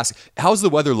 I should ask, how's the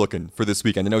weather looking for this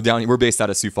weekend? I know down here, we're based out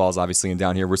of Sioux Falls, obviously, and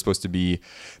down here we're supposed to be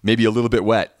maybe a little bit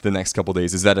wet the next couple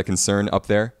days. Is that a concern up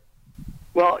there?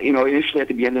 Well, initially at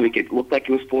the beginning of the week, it looked like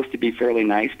it was supposed to be fairly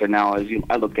nice, but now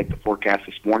I looked at the forecast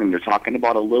this morning, they're talking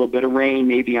about a little bit of rain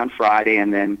maybe on Friday,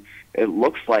 and then it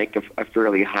looks like a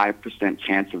fairly high %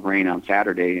 chance of rain on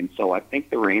Saturday, and so I think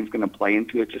the rain's going to play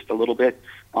into it just a little bit.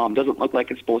 Doesn't look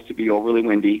like it's supposed to be overly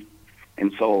windy.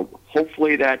 And so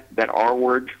hopefully that R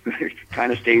word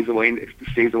kind of stays away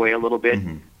a little bit.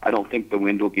 Mm-hmm. I don't think the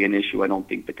wind will be an issue. I don't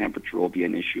think the temperature will be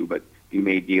an issue, but you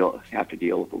may have to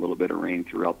deal with a little bit of rain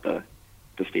throughout the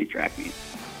state track meet.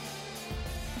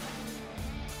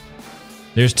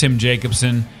 There's Tim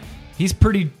Jacobsen. He's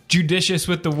pretty judicious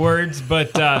with the words,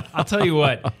 but I'll tell you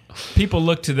what, people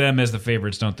look to them as the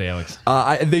favorites, don't they, Alex?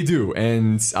 They do,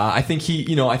 and I think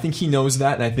he knows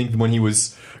that, and I think when he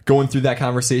was going through that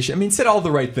conversation, he said all the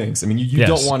right things. You yes.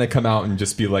 don't want to come out and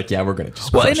just be like, yeah, we're going to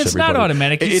just crush and it's everybody. Not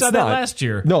automatic. You saw that last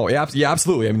year. No, yeah,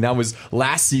 absolutely. That was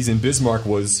last season. Bismarck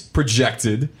was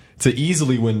projected to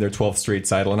easily win their 12th straight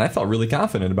title, and I felt really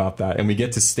confident about that. And we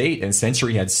get to state, and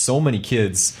Century had so many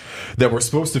kids that were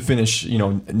supposed to finish,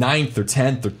 9th or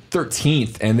 10th or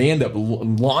 13th, and they end up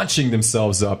launching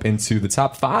themselves up into the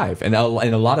top 5, and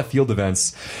in a lot of field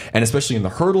events, and especially in the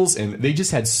hurdles, and they just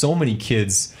had so many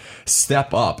kids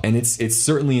step up, and it's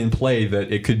certainly in play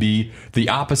that it could be the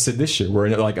opposite this year, where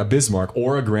like a Bismarck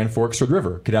or a Grand Forks Red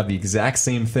River could have the exact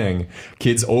same thing.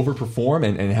 Kids overperform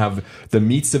and have the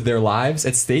meets of their lives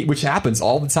at state, which happens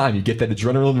all the time. You get that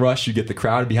adrenaline rush, you get the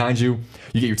crowd behind you,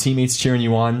 you get your teammates cheering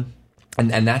you on,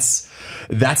 and that's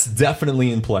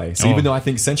definitely in play. So even though I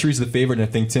think Century's the favorite, and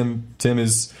I think Tim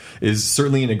is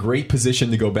certainly in a great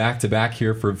position to go back to back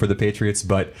here for the Patriots,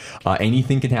 but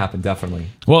anything can happen, definitely.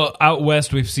 Well, out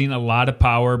west we've seen a lot of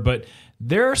power, but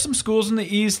there are some schools in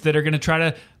the East that are going to try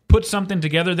to put something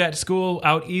together. That school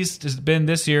out East has been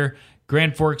this year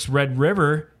Grand Forks Red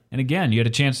River. And again, you had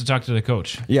a chance to talk to the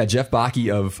coach. Yeah, Jeff Bakke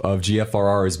of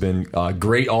GFRR has been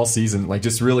great all season. Like,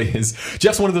 just really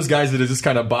Jeff's one of those guys that has just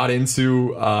kind of bought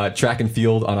into track and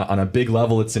field on a big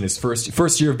level. It's in his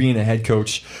first year of being a head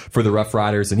coach for the Rough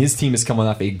Riders, and his team is coming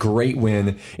off a great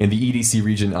win in the EDC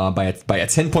region by a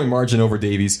 10-point margin over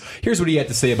Davies. Here's what he had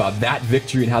to say about that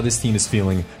victory and how this team is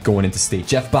feeling going into state.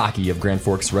 Jeff Bakke of Grand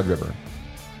Forks Red River.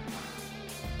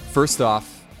 First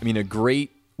off, I mean, a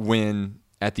great win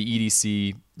at the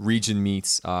EDC region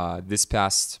meets this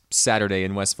past Saturday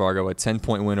in West Fargo, a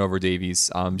 10-point win over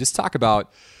Davies. Just talk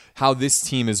about how this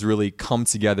team has really come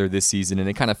together this season, and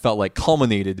it kind of felt like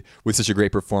culminated with such a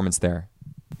great performance there.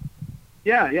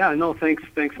 Yeah, no, thanks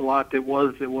a lot. It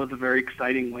was a very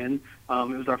exciting win.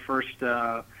 It was our first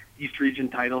East Region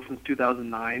title since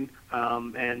 2009,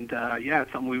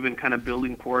 it's something we've been kind of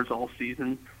building towards all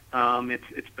season.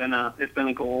 It's been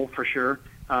a goal for sure.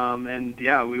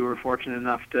 We were fortunate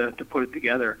enough to put it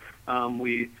together.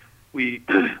 We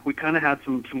kind of had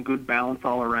some good balance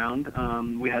all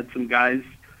around. We had some guys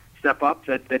step up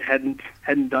that hadn't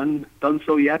done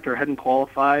so yet, or hadn't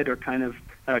qualified, or kind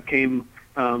of came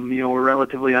were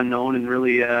relatively unknown and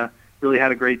really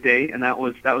had a great day, and that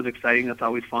was exciting. That's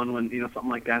always fun when something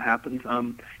like that happens.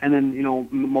 And then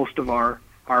most of our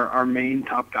main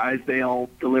top guys, they all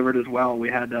delivered as well. We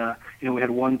had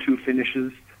 1-2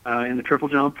 finishes in the triple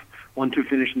jump, 1-2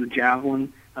 finish in the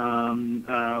javelin. We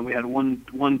had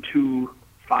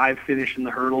 1-2-5 finish in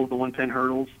the hurdles, the 110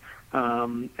 hurdles,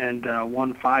 and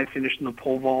 1-5 finish in the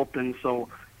pole vault. And so,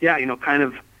 kind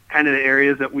of the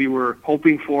areas that we were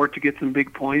hoping for to get some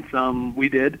big points, we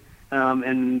did.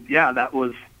 That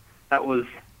was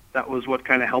what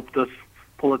kind of helped us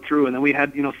pull it through. And then we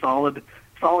had solid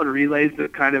relays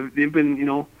that they've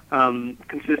been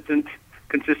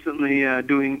consistently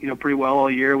doing pretty well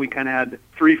all year. We kind of had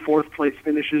 3 fourth place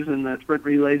finishes in the sprint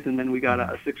relays, and then we got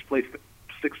a sixth place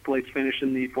finish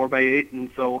in the 4x8. And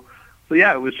so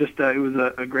it was just it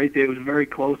was a great day. It was very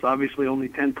close. Obviously, only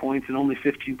 10 points and only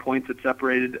 15 points that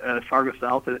separated Fargo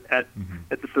South at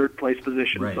the third place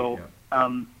position. Right, so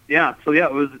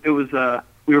it was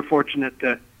we were fortunate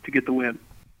to get the win.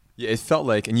 Yeah, it felt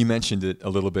like, and you mentioned it a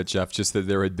little bit, Jeff, just that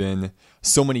there had been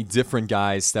so many different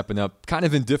guys stepping up kind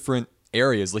of in different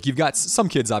areas. Like, you've got some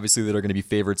kids, obviously, that are going to be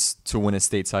favorites to win a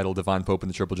state title, Devon Pope in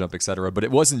the triple jump, etc. But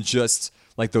it wasn't just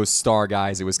like those star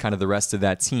guys. It was kind of the rest of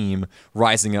that team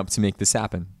rising up to make this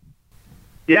happen.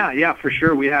 Yeah, for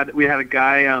sure. We had a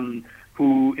guy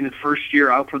who, in his first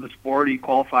year out for the sport, he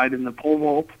qualified in the pole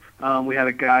vault. We had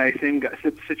a guy, same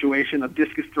situation, a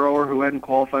discus thrower who hadn't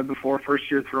qualified before, first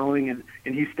year throwing, and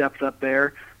he stepped up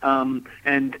there. It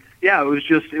was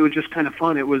just kind of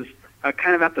fun. It was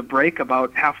kind of at the break,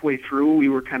 about halfway through, we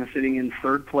were kind of sitting in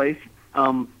third place,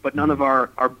 but none of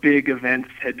our big events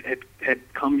had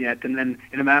come yet. And then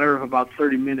in a matter of about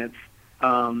 30 minutes,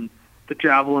 the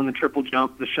javelin, the triple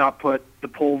jump, the shot put, the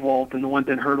pole vault, and the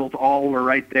 110 hurdles all were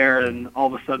right there, and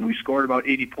all of a sudden we scored about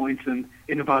 80 points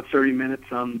in about 30 minutes.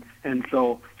 And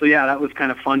so that was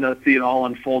kind of fun to see it all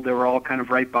unfold. They were all kind of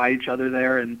right by each other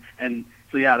there, and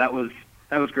so that was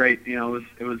great. It was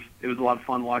a lot of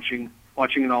fun watching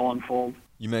it all unfold.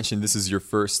 You mentioned this is your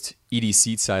first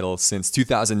EDC title since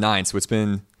 2009, so it's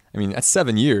been, that's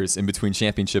 7 years in between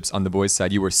championships on the boys'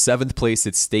 side. You were 7th place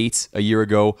at state a year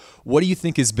ago. What do you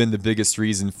think has been the biggest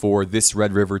reason for this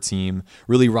Red River team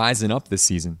really rising up this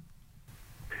season?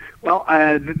 Well,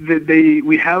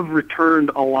 we have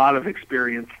returned a lot of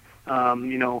experience.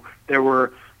 There's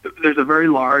a very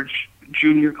large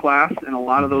junior class, and a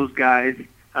lot of those guys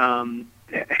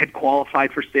had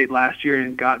qualified for state last year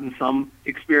and gotten some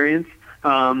experience.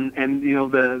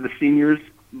 The seniors,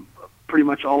 pretty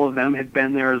much all of them had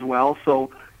been there as well.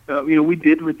 So, we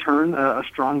did return a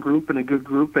strong group and a good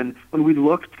group. And when we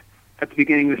looked at the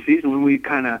beginning of the season, when we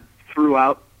kind of threw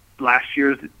out last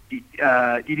year's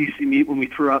EDC meet, when we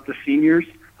threw out the seniors,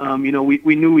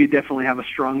 we knew we definitely have a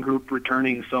strong group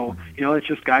returning. So, it's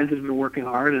just guys that have been working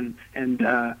hard, and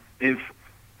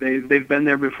they've been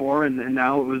there before, and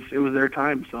now it was their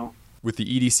time. So, with the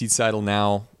EDC title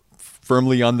now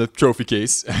firmly on the trophy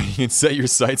case, you can set your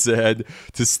sights ahead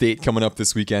to state coming up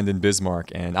this weekend in Bismarck.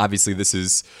 And obviously this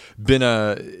has been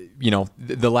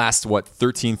the last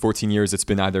 13, 14 years, it's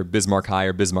been either Bismarck High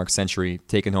or Bismarck Century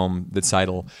taking home the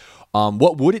title.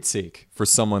 What would it take for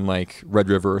someone like Red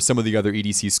River or some of the other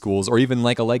EDC schools, or even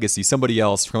like a Legacy, somebody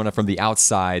else coming up from the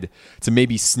outside, to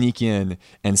maybe sneak in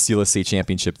and steal a state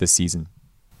championship this season?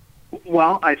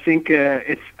 Well, I think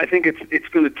it's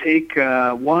going to take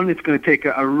it's going to take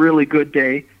a really good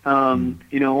day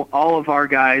All of our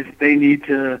guys, they need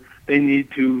to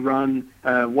run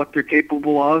what they're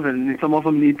capable of, and some of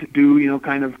them need to do,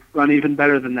 kind of run even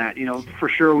better than that. For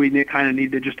sure we kind of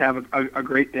need to just have a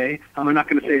great day. I'm not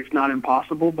going to say it's not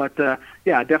impossible, but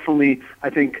definitely I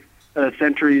think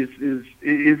Century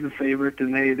is the favorite,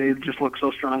 and they just look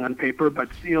so strong on paper. But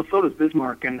so does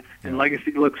Bismarck, and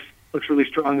Legacy looks really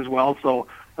strong as well. So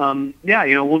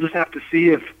we'll just have to see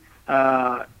if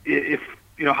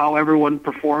how everyone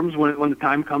performs when the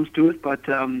time comes to it. But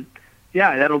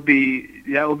that'll be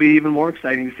even more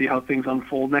exciting to see how things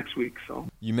unfold next week. So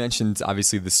you mentioned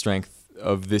obviously the strength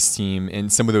of this team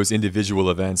and some of those individual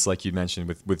events, like you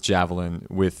mentioned with javelin,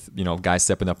 with guys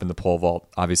stepping up in the pole vault,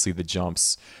 obviously the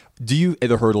jumps.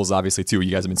 The hurdles obviously too.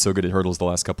 You guys have been so good at hurdles the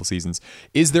last couple seasons.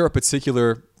 Is there a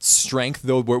particular strength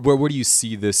though? Where do you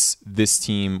see this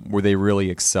team where they really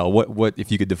excel? What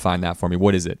if you could define that for me?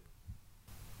 What is it?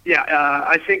 Yeah,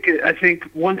 I think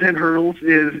 110 hurdles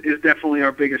is definitely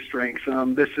our biggest strength.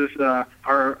 This is our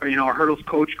hurdles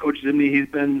coach, Coach Zimney. He's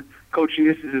been coaching.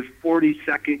 This is his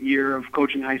 42nd year of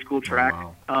coaching high school track.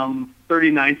 Oh, wow.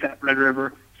 39th at Red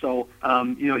River. So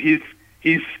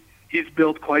he's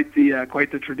built quite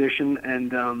the tradition,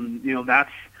 and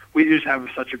we just have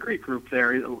such a great group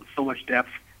there. So much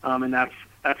depth, and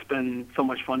that's been so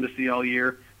much fun to see all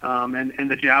year.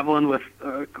 And the javelin with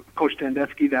Coach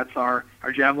Tandetsky, that's our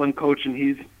javelin coach, and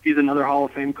he's another Hall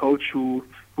of Fame coach who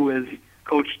has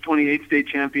coached 28 state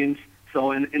champions.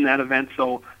 So in that event,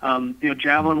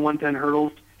 javelin 110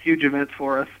 hurdles, huge events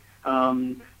for us.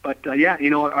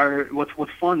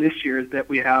 What's fun this year is that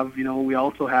we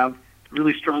also have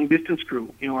really strong distance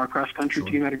crew. Our cross country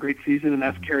team had a great season, and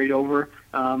that's carried over.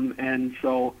 And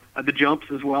so the jumps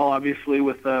as well, obviously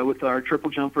with our triple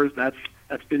jumpers, that's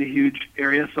been a huge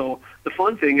area. So the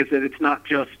fun thing is that it's not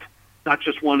just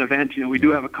one event. We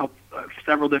do have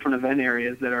several different event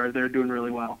areas they're doing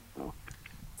really well. So.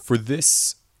 For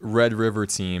this Red River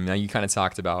team, now you kind of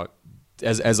talked about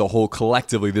as a whole,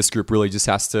 collectively, this group really just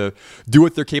has to do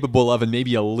what they're capable of and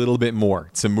maybe a little bit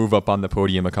more to move up on the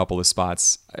podium a couple of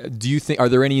spots. Do you think, are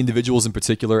there any individuals in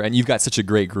particular, and you've got such a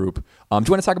great group, do you want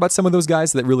to talk about some of those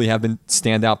guys that really have been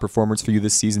standout performers for you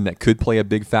this season that could play a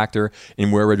big factor in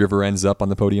where Red River ends up on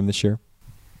the podium this year?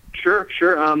 Sure.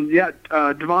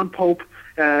 Devon Pope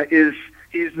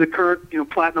he's the current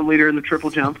platinum leader in the triple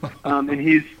jump, and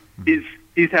he's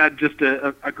had just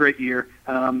a great year.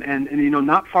 And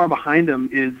not far behind him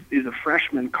is a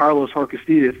freshman, Carlos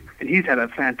Horcastidis, and he's had a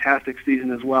fantastic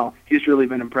season as well. He's really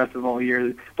been impressive all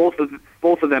year. Both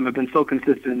of them have been so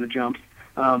consistent in the jumps.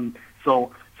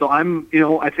 So I'm,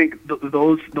 I think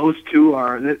those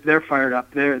two they're fired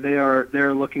up.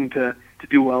 They're looking to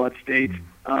do well at state.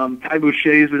 Ty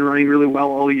Boucher has been running really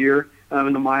well all year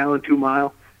in the mile and 2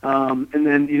 mile. And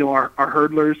then our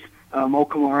hurdlers. Mo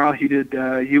Kamara,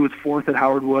 he was fourth at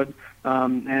Howard Wood,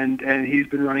 and he's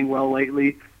been running well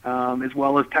lately, as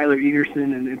well as Tyler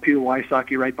Enerson and Peter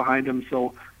Wysocki right behind him.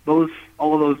 So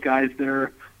all of those guys,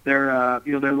 they're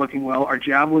looking well. Our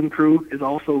javelin crew is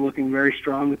also looking very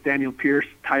strong with Daniel Pierce,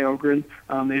 Ty Ogren.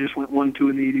 They just went 1-2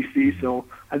 in the EDC. So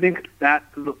I think that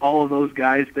all of those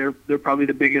guys, they're probably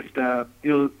the biggest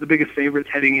favorites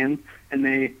heading in, and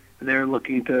they're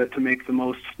looking to make the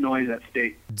most noise at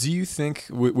state. Do you think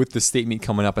with the state meet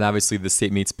coming up, and obviously the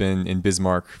state meet's been in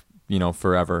Bismarck,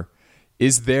 forever,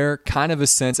 is there kind of a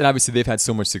sense, and obviously they've had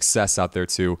so much success out there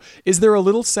too, is there a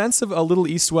little sense of a little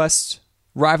East-West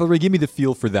rivalry? Give me the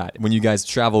feel for that when you guys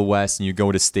travel west and you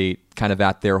go to state kind of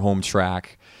at their home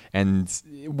track. And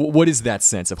what is that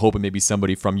sense of hoping maybe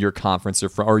somebody from your conference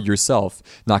or yourself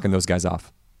knocking those guys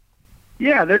off?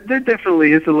 Yeah, there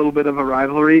definitely is a little bit of a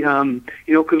rivalry,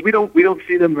 because we don't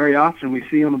see them very often. We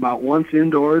see them about once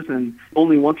indoors and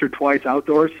only once or twice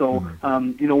outdoors. So,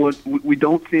 we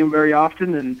don't see them very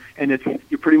often, and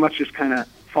you're pretty much just kind of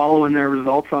following their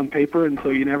results on paper, and so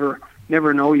you never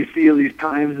know. You see these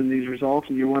times and these results,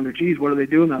 and you wonder, geez, what are they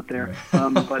doing out there?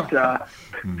 But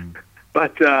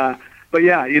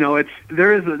yeah,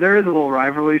 there is a little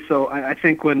rivalry. So I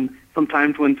think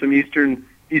sometimes when some Eastern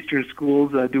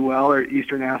schools do well, or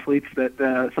Eastern athletes,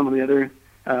 that some of the other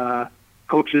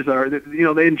coaches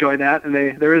they enjoy that, and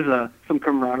there is some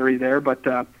camaraderie there. But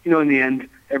in the end,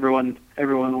 everyone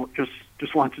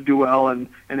just wants to do well, and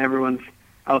everyone's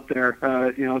out there.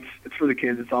 It's for the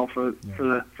kids. It's all for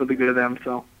the good of them.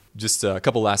 So just a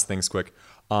couple last things, quick.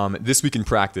 This week in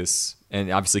practice, and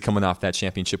obviously coming off that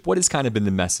championship, what has kind of been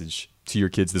the message to your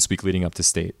kids this week leading up to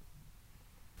state?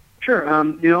 Sure.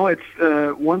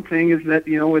 It's one thing is that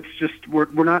it's just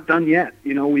we're not done yet.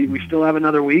 We still have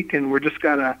another week, and we're just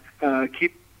gotta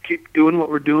keep doing what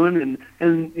we're doing,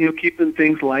 and keeping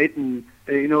things light and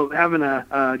having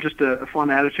just a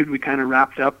fun attitude. We kind of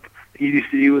wrapped up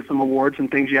EDC with some awards and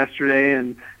things yesterday,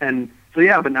 and so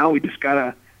yeah. But now we just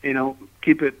gotta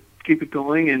keep it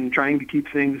going and trying to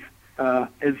keep things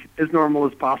as normal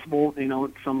as possible.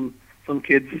 Some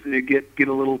kids get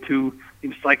a little too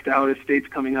psyched out as state's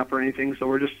coming up or anything. So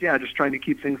we're just trying to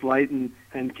keep things light and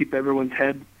keep everyone's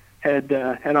head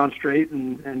on straight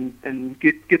and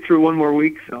get through one more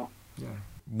week. So yeah.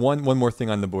 One more thing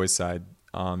on the boys' side.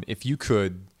 If you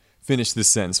could finish this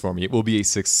sentence for me, it will be a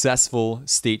successful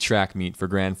state track meet for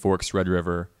Grand Forks Red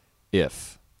River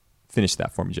if. Finish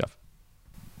that for me, Jeff.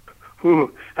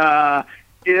 If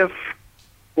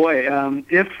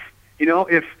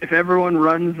everyone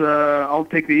runs, I'll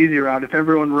take the easy route. If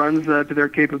everyone runs to their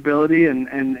capability and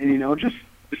just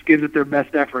gives it their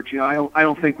best effort, I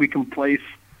don't think we can place.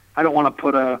 I don't want to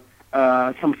put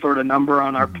some sort of number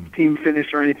on our team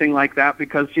finish or anything like that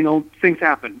because things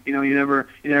happen. You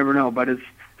never know. But as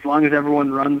long as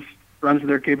everyone runs to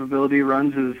their capability,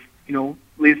 leaves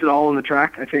it all on the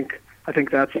track, I think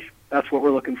that's what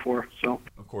we're looking for. So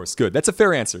of course, good. That's a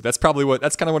fair answer. That's kind of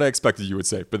what I expected you would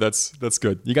say. But that's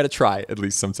good. You got to try at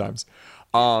least sometimes.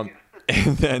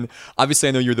 And then obviously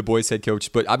I know you're the boys head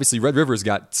coach, but obviously Red River's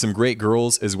got some great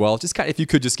girls as well. Just kind of, if you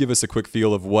could just give us a quick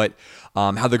feel of what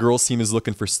how the girls team is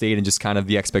looking for state and just kind of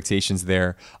the expectations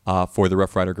there for the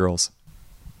Rough Rider girls.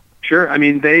 Sure. I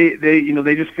mean,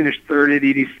 they just finished third at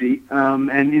EDC,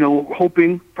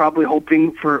 and probably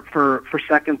hoping for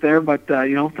second there, but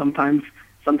sometimes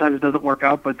it doesn't work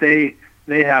out. But they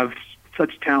have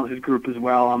such a talented group as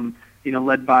well.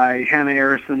 Led by Hannah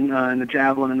Harrison in the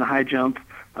javelin and the high jump,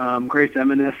 Grace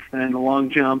Eminis in the long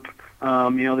jump.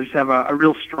 They just have a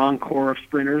real strong core of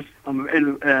sprinters,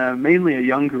 and mainly a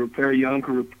young group, very young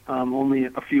group. Only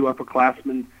a few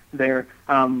upperclassmen there,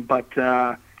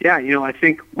 I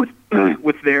think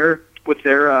with their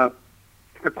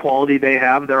the quality they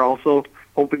have, they're also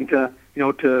hoping to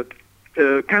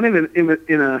kind of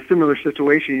in a similar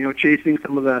situation, chasing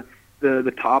some of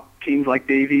the top teams like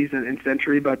Davies and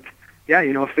Century. But yeah,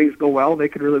 if things go well, they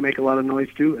could really make a lot of noise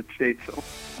too at state. So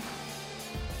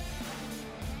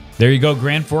there you go,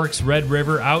 Grand Forks Red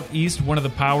River out east, one of the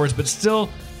powers, but still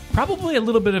probably a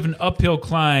little bit of an uphill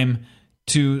climb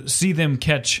to see them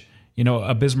catch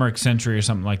a Bismarck Century or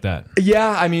something like that.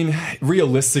 Yeah, I mean,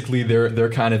 realistically,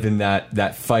 they're kind of in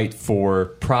that fight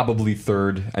for probably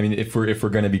third. I mean, if we're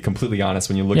going to be completely honest,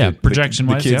 when you look at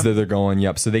the kids that they're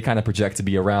going, so they kind of project to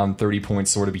be around 30 points,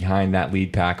 sort of behind that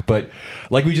lead pack. But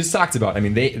like we just talked about, I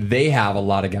mean, they have a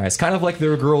lot of guys, kind of like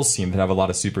their girls team that have a lot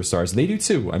of superstars. They do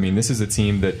too. I mean, this is a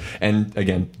team that, and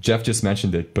again, Jeff just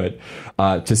mentioned it, but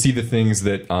to see the things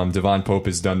that Devon Pope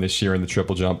has done this year in the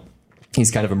triple jump. He's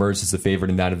kind of emerged as the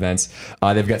favorite in that event.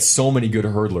 They've got so many good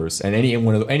hurdlers, and any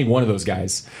one of those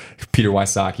guys, Peter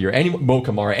Wysocki or Mo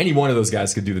Kamara, any one of those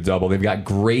guys could do the double. They've got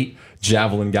great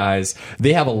javelin guys.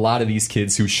 They have a lot of these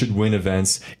kids who should win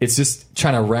events. It's just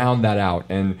trying to round that out.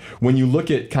 And when you look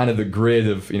at kind of the grid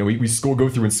of, we go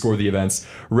through and score the events.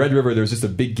 Red River, there's just a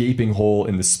big gaping hole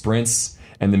in the sprints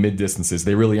and the mid distances.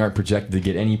 They really aren't projected to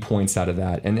get any points out of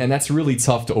that. And that's really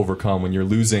tough to overcome when you're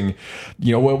losing,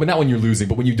 not when you're losing,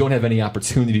 but when you don't have any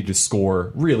opportunity to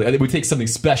score, really. It would take something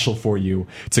special for you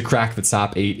to crack the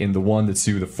top 8 in the 1, the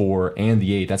 2, the 4, and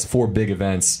the 8. That's 4 big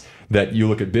events that you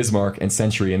look at Bismarck and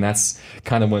Century, and that's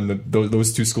kind of when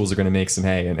those two schools are going to make some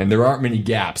hay. And there aren't many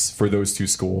gaps for those two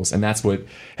schools, and that's what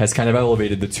has kind of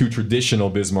elevated the two traditional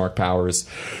Bismarck powers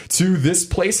to this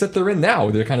place that they're in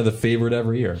now. They're kind of the favorite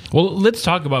every year. Well, let's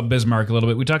talk about Bismarck a little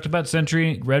bit. We talked about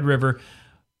Century, Red River.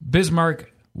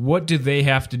 Bismarck, what do they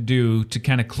have to do to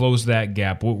kind of close that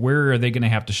gap? Where are they going to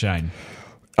have to shine?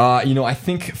 I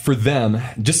think for them,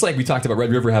 just like we talked about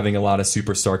Red River having a lot of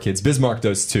superstar kids, Bismarck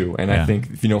does too. And I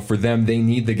think, for them, they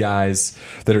need the guys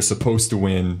that are supposed to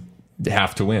win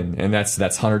have to win, and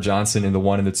that's Hunter Johnson in the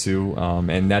 1 and the 2,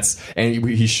 and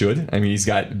he should. I mean, he's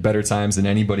got better times than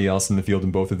anybody else in the field in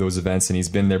both of those events, and he's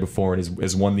been there before and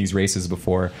has won these races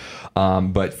before.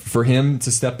 But for him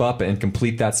to step up and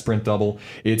complete that sprint double,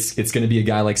 it's going to be a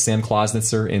guy like Sam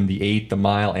Klosnitzer in the 8, the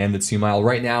mile, and the 2 mile.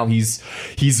 Right now, he's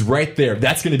right there.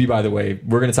 That's going to be, by the way,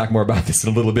 we're going to talk more about this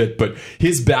in a little bit, but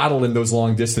his battle in those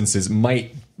long distances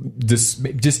might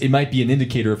it might be an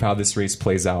indicator of how this race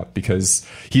plays out, because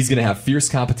he's going to have fierce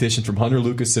competition from Hunter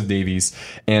Lucas of Davies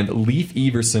and Leif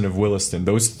Everson of Williston.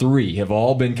 Those 3 have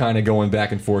all been kind of going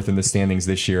back and forth in the standings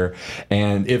this year.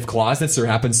 And if Klosnitzer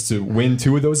happens to win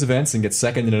 2 of those events and get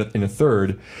second in a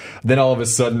third, then all of a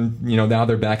sudden, now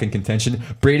they're back in contention.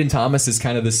 Braden Thomas is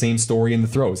kind of the same story in the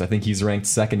throws. I think he's ranked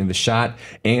second in the shot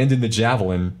and in the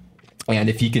javelin. And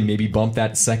if he can maybe bump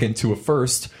that second to a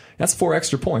first, that's 4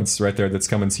 extra points right there that's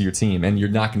coming to your team, and you're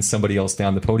knocking somebody else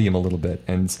down the podium a little bit.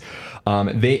 And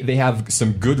they have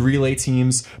some good relay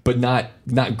teams, but not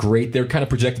great. They're kind of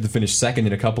projected to finish second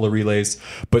in a couple of relays.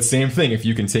 But same thing, if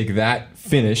you can take that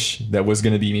finish that was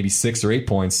going to be maybe 6 or 8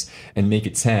 points and make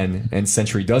it 10, and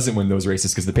Century doesn't win those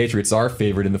races because the Patriots are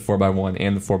favored in the 4x1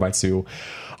 and the 4x2,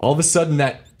 all of a sudden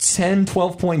that 10,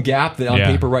 12-point gap that on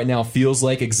paper right now feels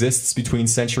like exists between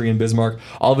Century and Bismarck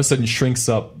all of a sudden shrinks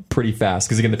up pretty fast.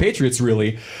 Because again, the Patriots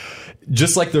really,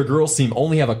 just like their girls team,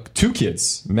 only have 2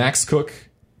 kids, Max Cook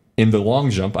in the long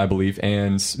jump, I believe,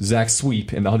 and Zach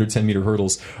Sweep in the 110-meter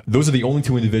hurdles. Those are the only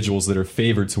 2 individuals that are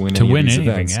favored to win any of these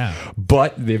events. Yeah.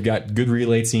 But they've got good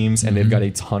relay teams, and they've got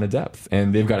a ton of depth.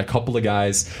 And they've got a couple of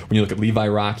guys, when you look at Levi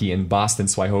Rocky and Boston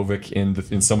Swihovic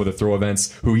in some of the throw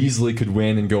events, who easily could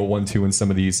win and go 1-2 in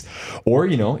some of these. Or,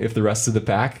 if the rest of the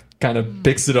pack kind of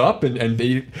picks it up, and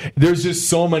there's just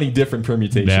so many different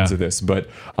permutations of this. But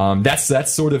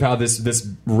that's sort of how this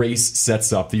race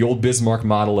sets up. The old Bismarck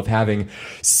model of having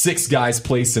 6 guys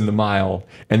place in the mile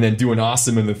and then doing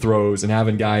awesome in the throws, and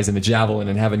having guys in the javelin,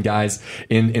 and having guys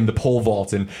in the pole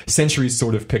vault. And Century's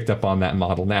sort of picked up on that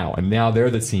model now, and now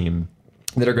they're the team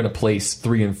that are going to place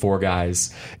 3 and 4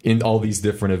 guys in all these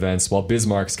different events, while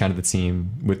Bismarck's kind of the team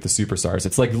with the superstars.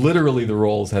 It's like literally the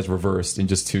roles has reversed in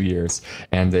just 2 years,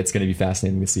 and it's going to be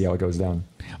fascinating to see how it goes down.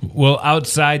 Well,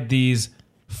 outside these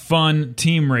fun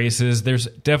team races, there's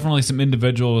definitely some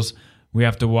individuals we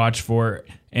have to watch for.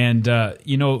 And,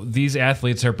 these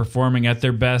athletes are performing at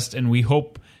their best, and we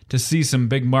hope to see some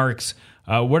big marks.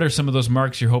 What are some of those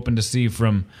marks you're hoping to see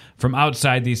from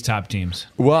outside these top teams?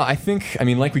 Well, I think,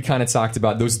 like we kind of talked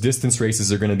about, those distance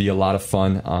races are going to be a lot of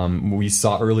fun. We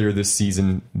saw earlier this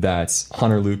season that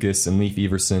Hunter Lucas and Leif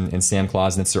Everson and Sam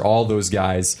Klausnitz are all those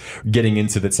guys getting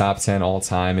into the top 10 all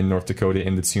time in North Dakota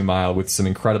in the 2 mile with some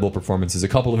incredible performances. A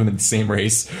couple of them in the same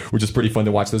race, which is pretty fun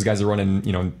to watch. Those guys are running,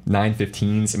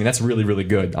 9:15s. That's really, really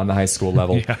good on the high school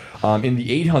level. In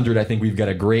the 800, I think we've got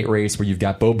a great race where you've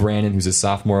got Bo Brannon, who's a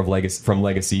sophomore from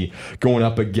Legacy, going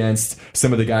up against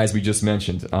some of the guys we just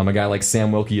mentioned. A guy like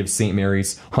Sam Wilkie of St.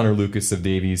 Mary's, Hunter Lucas of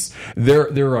Davies. And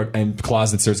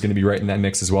Klausnitzer is going to be right in that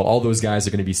mix as well. All those guys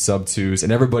are going to be sub-2s,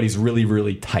 and everybody's really,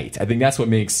 really tight. I think that's what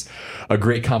makes a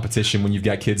great competition, when you've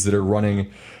got kids that are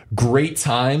running great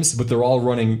times, but they're all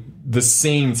running the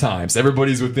same times.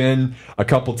 Everybody's within a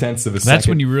couple tenths of a second. That's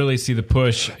when you really see the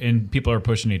push, and people are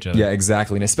pushing each other. Yeah,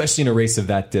 exactly. And especially in a race of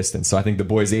that distance. So I think the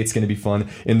boys 8's going to be fun.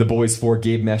 In the boys 4,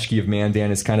 Gabe Meschke of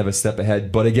Mandan is kind of a step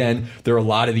ahead. But again, there are a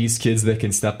lot of these kids that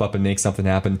can step up and make something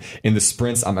happen. In the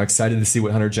sprints, I'm excited to see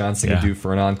what Hunter Johnson can do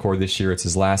for an encore this year. It's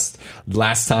his last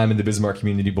time in the Bismarck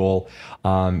Community Bowl.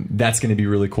 That's going to be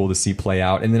really cool to see play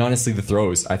out. And then honestly, the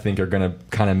throws, I think, are going to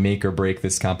kind of make or break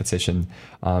this competition.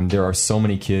 There are so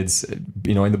many kids,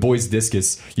 in the boys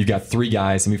discus, you've got 3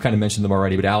 guys, and we've kind of mentioned them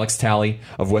already, but Alex Talley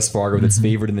of West Fargo, that's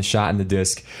favored in the shot and the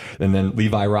disc, and then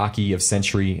Levi Rocky of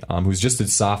Century, who's just a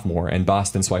sophomore, and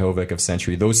Boston Swihovic of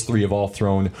Century. Those 3 have all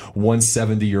thrown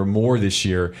 170 or more this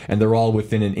year, and they're all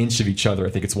within an inch of each other.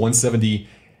 I think it's 170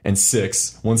 and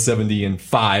 6, 170 and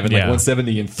 5, and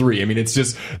 170 and 3. It's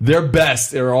just their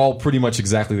best are all pretty much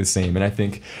exactly the same. And I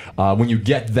think when you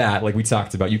get that, like we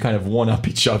talked about, you kind of one-up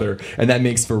each other, and that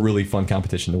makes for a really fun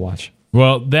competition to watch.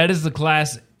 Well, that is the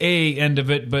Class A end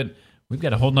of it, but we've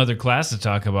got a whole nother class to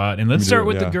talk about. And let's start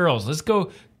with the girls. Let's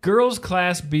go girls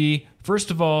Class B.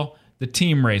 First of all, the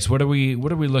team race. What are we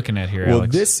looking at here,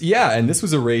 Alex? This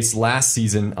was a race last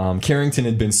season. Carrington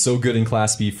had been so good in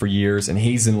Class B for years, and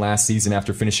Hazen last season,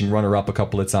 after finishing runner-up a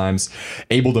couple of times,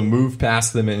 able to move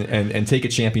past them and take a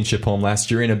championship home last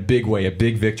year in a big way, a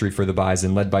big victory for the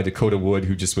Bison, led by Dakota Wood,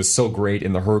 who just was so great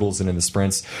in the hurdles and in the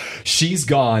sprints. She's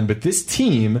gone, but this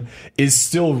team is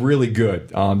still really good.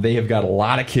 They have got a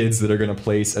lot of kids that are going to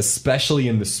place, especially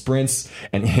in the sprints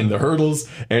and in the hurdles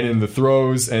and in the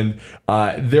throws, and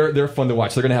they're fun to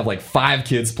watch. They're going to have like 5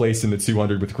 kids placed in the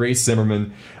 200 with Grace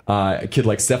Zimmerman, a kid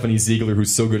like Stephanie Ziegler,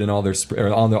 who's so good in all their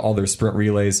sprint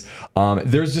relays.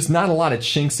 There's just not a lot of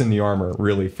chinks in the armor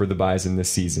really for the Bison this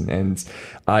season, and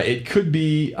it could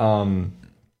be.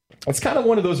 It's kind of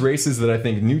one of those races that I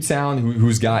think Newtown,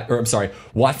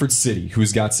 Watford City,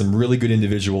 who's got some really good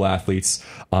individual athletes.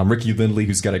 Ricky Lindley,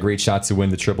 who's got a great shot to win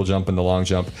the triple jump and the long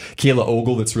jump. Kayla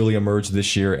Ogle, that's really emerged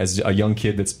this year as a young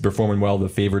kid that's performing well, the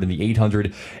favorite in the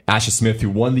 800. Asha Smith,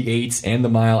 who won the 8s and the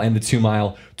mile and the 2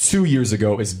 mile 2 years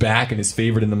ago, is back and is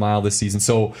favored in the mile this season.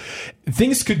 So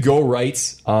things could go right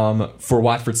for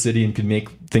Watford City and could make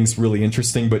things really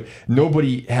interesting, but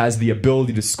nobody has the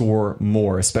ability to score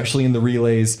more, especially in the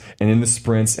relays and in the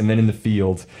sprints and then in the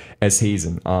field, as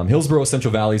Hazen. Hillsborough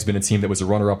Central Valley has been a team that was a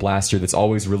runner-up last year that's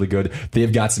always really good.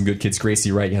 They've got some good kids.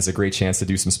 Gracie Wright has a great chance to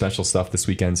do some special stuff this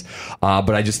weekend.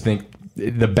 But I just think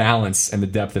the balance and the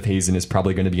depth of Hazen is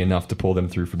probably going to be enough to pull them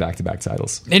through for back-to-back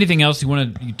titles. Anything else you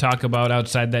want to talk about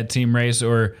outside that team race,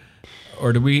 or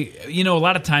do we? A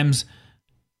lot of times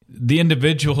the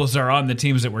individuals are on the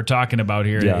teams that we're talking about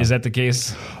here. Yeah. Is that the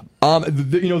case?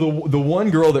 The one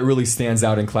girl that really stands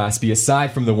out in Class B,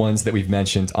 aside from the ones that we've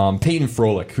mentioned, Peyton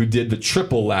Froelich, who did the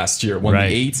triple last year, won the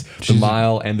 8, the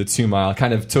mile, and the 2 mile,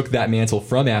 kind of took that mantle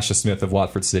from Asha Smith of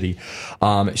Watford City.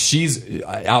 She's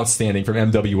outstanding from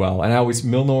MWL, and I always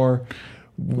Milnor.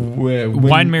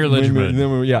 Winemere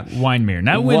Lidgerwood. Yeah. Winemere.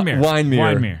 Not Winmere.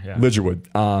 Winemere. Yeah.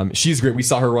 Lidgerwood. She's great. We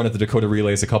saw her run at the Dakota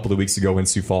Relays a couple of weeks ago in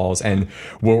Sioux Falls, and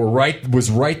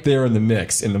was right there in the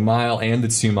mix in the mile and the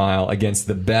 2 mile against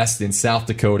the best in South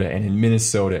Dakota and in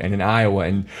Minnesota and in Iowa.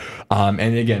 And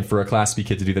again, for a Class B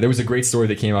kid to do that. There was a great story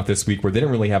that came out this week where they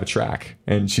didn't really have a track,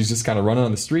 and she's just kind of running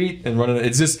on the street and running.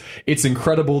 It's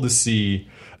incredible to see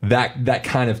that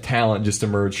kind of talent just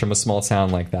emerge from a small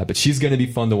town like that. But she's going to be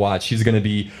fun to watch. She's going to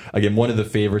be, again, one of the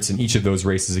favorites in each of those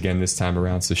races again this time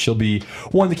around. So she'll be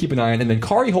one to keep an eye on. And then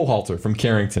Kari Hohalter from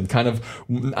Carrington, kind of,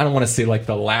 I don't want to say like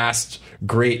the last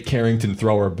great Carrington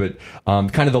thrower, but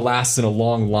kind of the last in a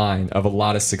long line of a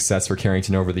lot of success for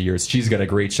Carrington over the years. She's got a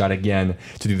great shot again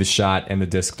to do the shot and the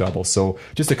disc double. So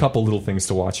just a couple little things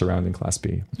to watch around in Class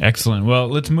B. Excellent. Well,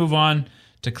 let's move on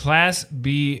to Class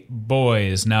B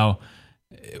boys. Now,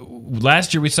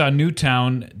 last year we saw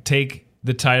Newtown take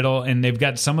the title, and they've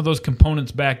got some of those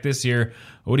components back this year.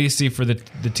 What do you see for the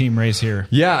team race here?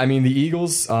 Yeah, I mean, the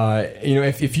Eagles,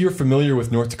 if you're familiar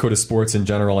with North Dakota sports in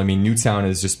general, I mean, Newtown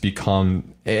has just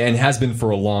become, and has been for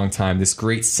a long time, this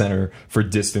great center for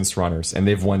distance runners. And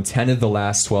they've won 10 of the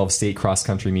last 12 state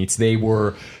cross-country meets. They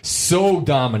were so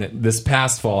dominant this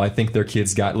past fall. I think their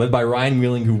kids got, led by Ryan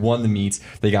Wheeling, who won the meets,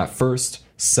 they got first,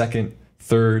 second,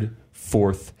 third,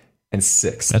 fourth, and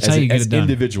 6th. That's how you get it done.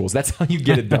 Individuals. That's how you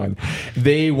get it done.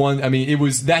 They won. I mean,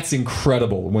 that's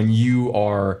incredible when you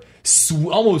are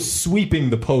almost sweeping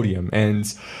the podium, and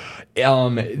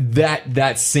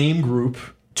that same group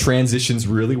transitions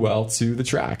really well to the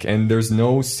track. And there's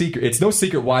no secret. It's no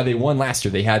secret why they won last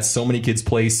year. They had so many kids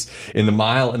place in the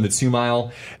mile and the 2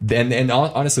 mile. And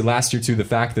honestly, last year too, the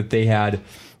fact that they had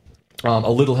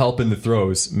a little help in the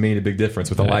throws made a big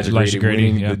difference with Elijah Grady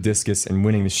winning the discus and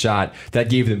winning the shot. That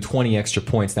gave them 20 extra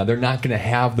points. Now, they're not going to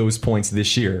have those points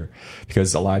this year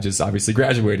because Elijah's obviously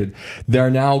graduated. They're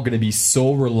now going to be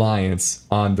so reliant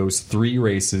on those 3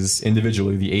 races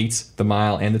individually, the 8, the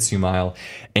mile, and the 2 mile,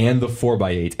 and the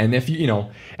 4x8. And if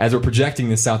as we're projecting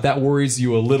this out, that worries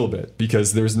you a little bit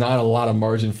because there's not a lot of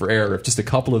margin for error. If just a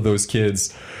couple of those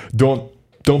kids don't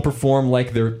perform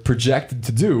like they're projected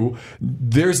to do,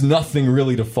 there's nothing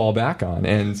really to fall back on.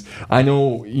 And I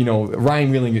know, Ryan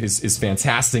Wheeling is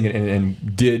fantastic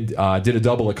and did a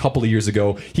double a couple of years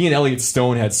ago. He and Elliot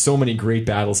Stone had so many great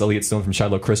battles. Elliot Stone from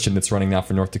Shiloh Christian that's running now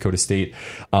for North Dakota State.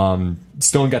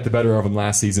 Stone got the better of him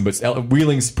last season, but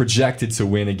Wheeling's projected to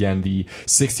win again the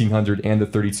 1600 and the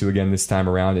 32 again this time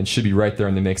around, and should be right there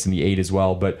in the mix in the 8 as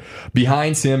well. But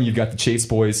behind him, you've got the Chase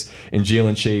boys and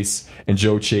Jalen Chase and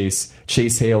Joe Chase.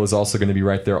 Chase Hale is also going to be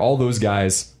right there. All those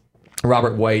guys.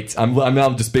 Robert White. I'm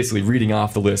just basically reading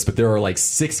off the list, but there are like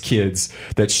 6 kids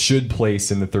that should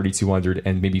place in the 3200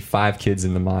 and maybe 5 kids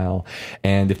in the mile.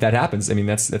 And if that happens, I mean,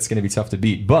 that's going to be tough to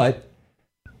beat. But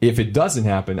if it doesn't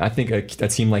happen, I think a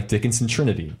team like Dickinson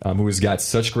Trinity, who has got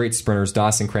such great sprinters,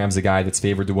 Dawson Cram's a guy that's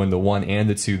favored to win the 1 and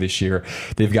the 2 this year.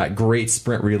 They've got great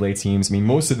sprint relay teams. I mean,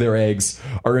 most of their eggs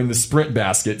are in the sprint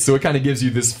basket, so it kind of gives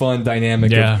you this fun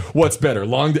dynamic of what's better,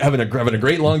 having a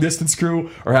great long distance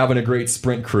crew or having a great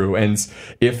sprint crew. And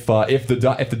if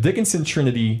the Dickinson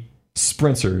Trinity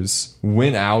sprinters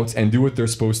win out and do what they're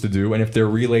supposed to do, and if their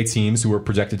relay teams who are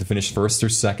projected to finish first or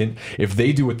second, if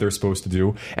they do what they're supposed to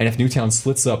do, and if Newtown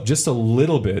slits up just a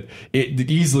little bit,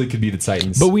 it easily could be the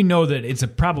Titans. But we know that it's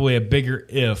probably a bigger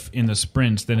if in the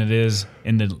sprints than it is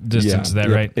in the distance. Is that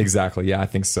right? Exactly. Yeah, I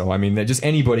think so. I mean, just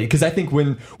anybody, because I think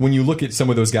when you look at some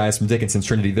of those guys from Dickinson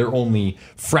Trinity, they're only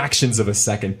fractions of a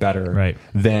second better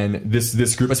than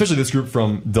this group, especially this group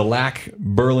from Delac,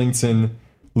 Burlington,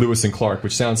 Lewis and Clark,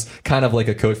 which sounds kind of like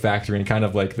a coat factory and kind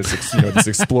of like this, this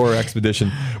explorer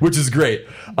expedition, which is great.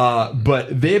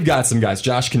 But they've got some guys.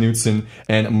 Josh Knutson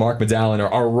and Mark Medallion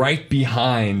are right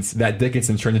behind that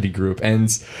Dickinson Trinity group, and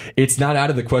it's not out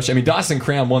of the question. I mean, Dawson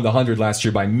Cram won the 100 last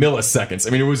year by milliseconds. I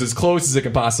mean, it was as close as it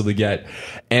could possibly get,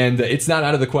 and it's not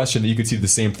out of the question that you could see the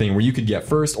same thing where you could get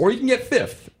first or you can get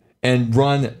fifth and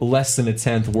run less than a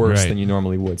tenth worse than you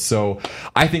normally would. So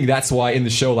I think that's why in the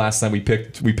show last time we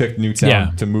picked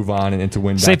Newtown to move on and to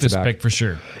win back-to-back. Safest pick for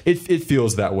sure. It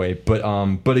feels that way,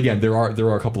 but again, there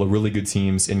are a couple of really good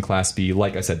teams in Class B.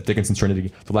 Like I said, Dickinson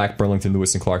Trinity, Black, Burlington,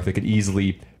 Lewis, and Clark. They could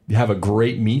easily have a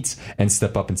great meet and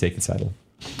step up and take the title.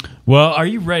 Well, are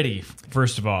you ready?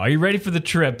 First of all, are you ready for the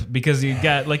trip? Because you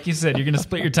got, like you said, you're going to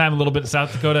split your time a little bit in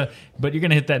South Dakota, but you're going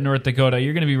to hit that North Dakota.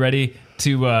 You're going to be ready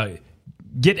to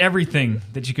get everything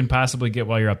that you can possibly get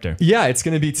while you're up there. Yeah,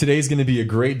 today's going to be a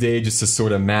great day just to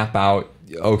sort of map out,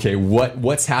 okay,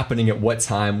 what's happening at what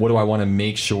time? What do I want to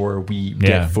make sure we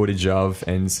get footage of?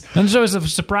 And there's always a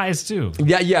surprise too.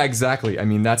 Yeah, exactly. I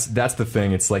mean, that's the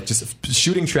thing. It's like just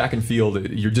shooting track and field.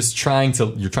 You're just trying to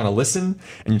listen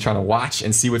and you're trying to watch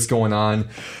and see what's going on,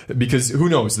 because who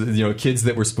knows? Kids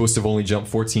that were supposed to have only jumped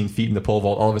 14 feet in the pole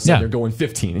vault, all of a sudden they're going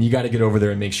 15, and you got to get over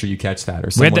there and make sure you catch that. Or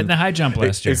we had that in the high jump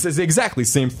last year. It's exactly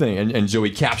same thing. And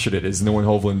Joey captured it as Noah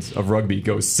Hovland of rugby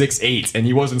goes 6'8", and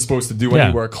he wasn't supposed to do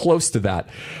anywhere close to that.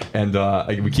 And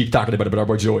we keep talking about it, but our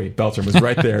boy Joey Beltram was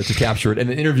right there to capture it and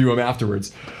then interview him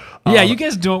afterwards. Yeah, you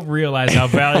guys don't realize how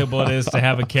valuable it is to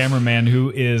have a cameraman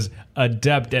who is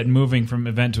adept at moving from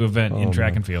event to event in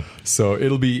track and field. So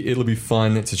it'll be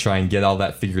fun to try and get all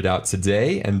that figured out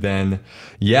today, and then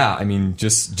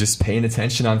just paying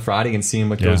attention on Friday and seeing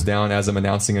what goes down as I'm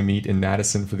announcing a meet in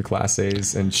Madison for the Class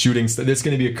A's and shooting. It's going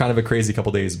to be kind of a crazy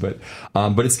couple days, but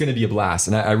it's going to be a blast,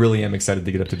 and I really am excited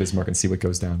to get up to Bismarck and see what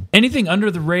goes down. Anything under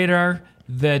the radar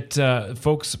that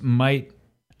folks might,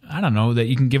 I don't know, that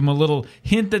you can give them a little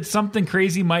hint that something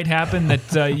crazy might happen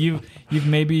that you've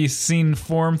maybe seen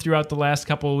form throughout the last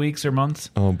couple of weeks or months?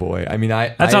 Oh boy, I mean,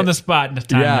 that's on the spot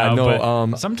time now. No,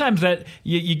 but sometimes that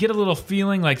you get a little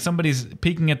feeling like somebody's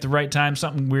peaking at the right time.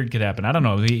 Something weird could happen. I don't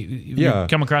know. You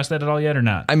come across that at all yet or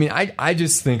not? I mean, I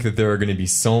just think that there are going to be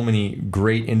so many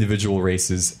great individual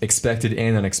races, expected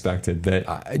and unexpected, that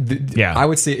I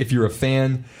would say if you're a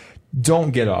fan,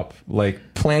 don't get up.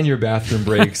 Like, plan your bathroom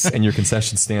breaks and your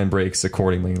concession stand breaks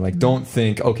accordingly. Like, don't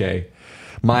think, okay,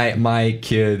 my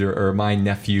kid or my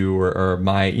nephew or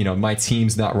my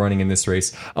team's not running in this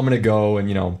race, I'm gonna go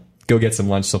and go get some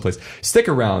lunch someplace. Stick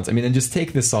around. I mean, and just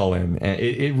take this all in. And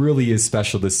it really is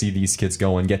special to see these kids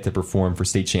go and get to perform for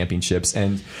state championships.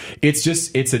 And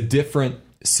it's a different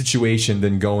situation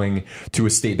than going to a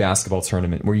state basketball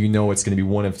tournament where it's going to be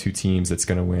one of two teams that's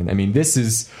going to win. I mean, this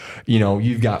is,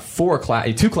 you've got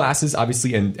two classes,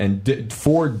 obviously, and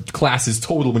 4 classes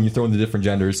total when you throw in the different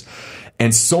genders.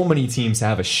 And so many teams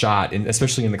have a shot, and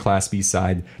especially in the Class B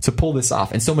side, to pull this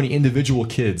off. And so many individual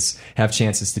kids have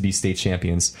chances to be state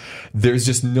champions. There's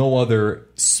just no other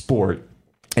sport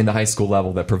in the high school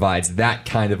level that provides that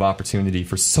kind of opportunity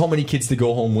for so many kids to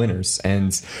go home winners.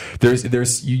 And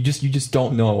you just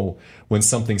don't know when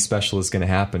something special is going to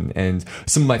happen. And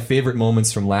some of my favorite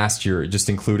moments from last year just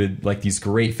included like these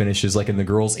great finishes, like in the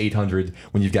girls 800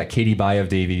 when you've got Katie Bakke of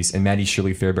Davies and Maddie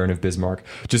Shirley Fairbairn of Bismarck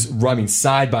just running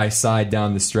side by side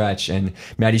down the stretch. And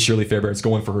Maddie Shirley Fairbairn's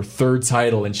going for her 3rd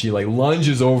title, and she like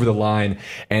lunges over the line,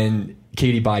 and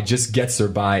Katie Bakke just gets her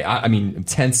by,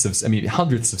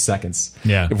 hundredths of seconds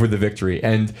for the victory.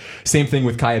 And same thing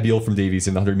with Kaya Beal from Davies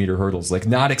in the 100-meter hurdles. Like,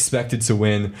 not expected to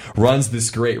win, runs this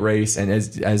great race, and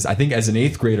as I think as an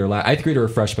 8th grader or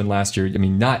freshman last year, I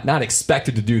mean, not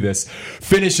expected to do this,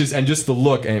 finishes, and just the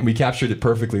look, and we captured it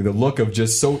perfectly, the look of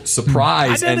just so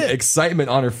surprise and excitement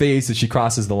on her face as she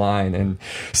crosses the line, and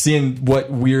seeing what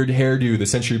weird hairdo the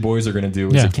Century boys are going to do.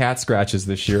 Is it cat scratches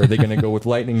this year? Are they going to go with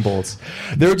lightning bolts?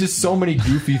 There are just so many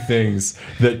goofy things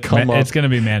that come up. It's going to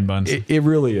be man buns. It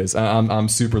really is. I'm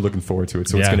super looking forward to it.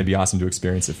 So it's going to be awesome to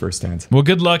experience it firsthand. Well,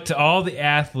 good luck to all the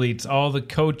athletes, all the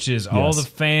coaches, all the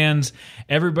fans,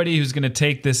 everybody who's going to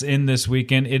take this in this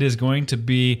weekend. It is going to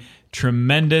be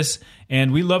tremendous,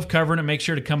 and we love covering it. Make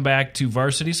sure to come back to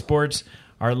Varsity Sports,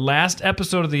 our last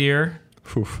episode of the year.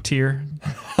 Tear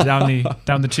down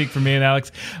the cheek for me and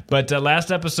Alex. But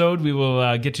last episode, we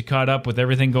will get you caught up with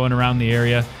everything going around the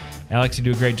area. Alex, you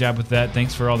do a great job with that.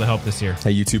 Thanks for all the help this year.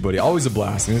 Hey, you too, buddy. Always a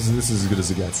blast. This is as good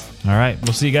as it gets. All right.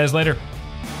 We'll see you guys later.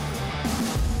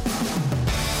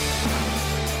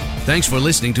 Thanks for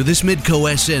listening to this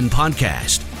Midco SN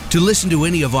podcast. To listen to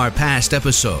any of our past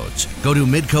episodes, go to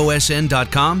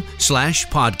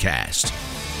midcosn.com/podcast.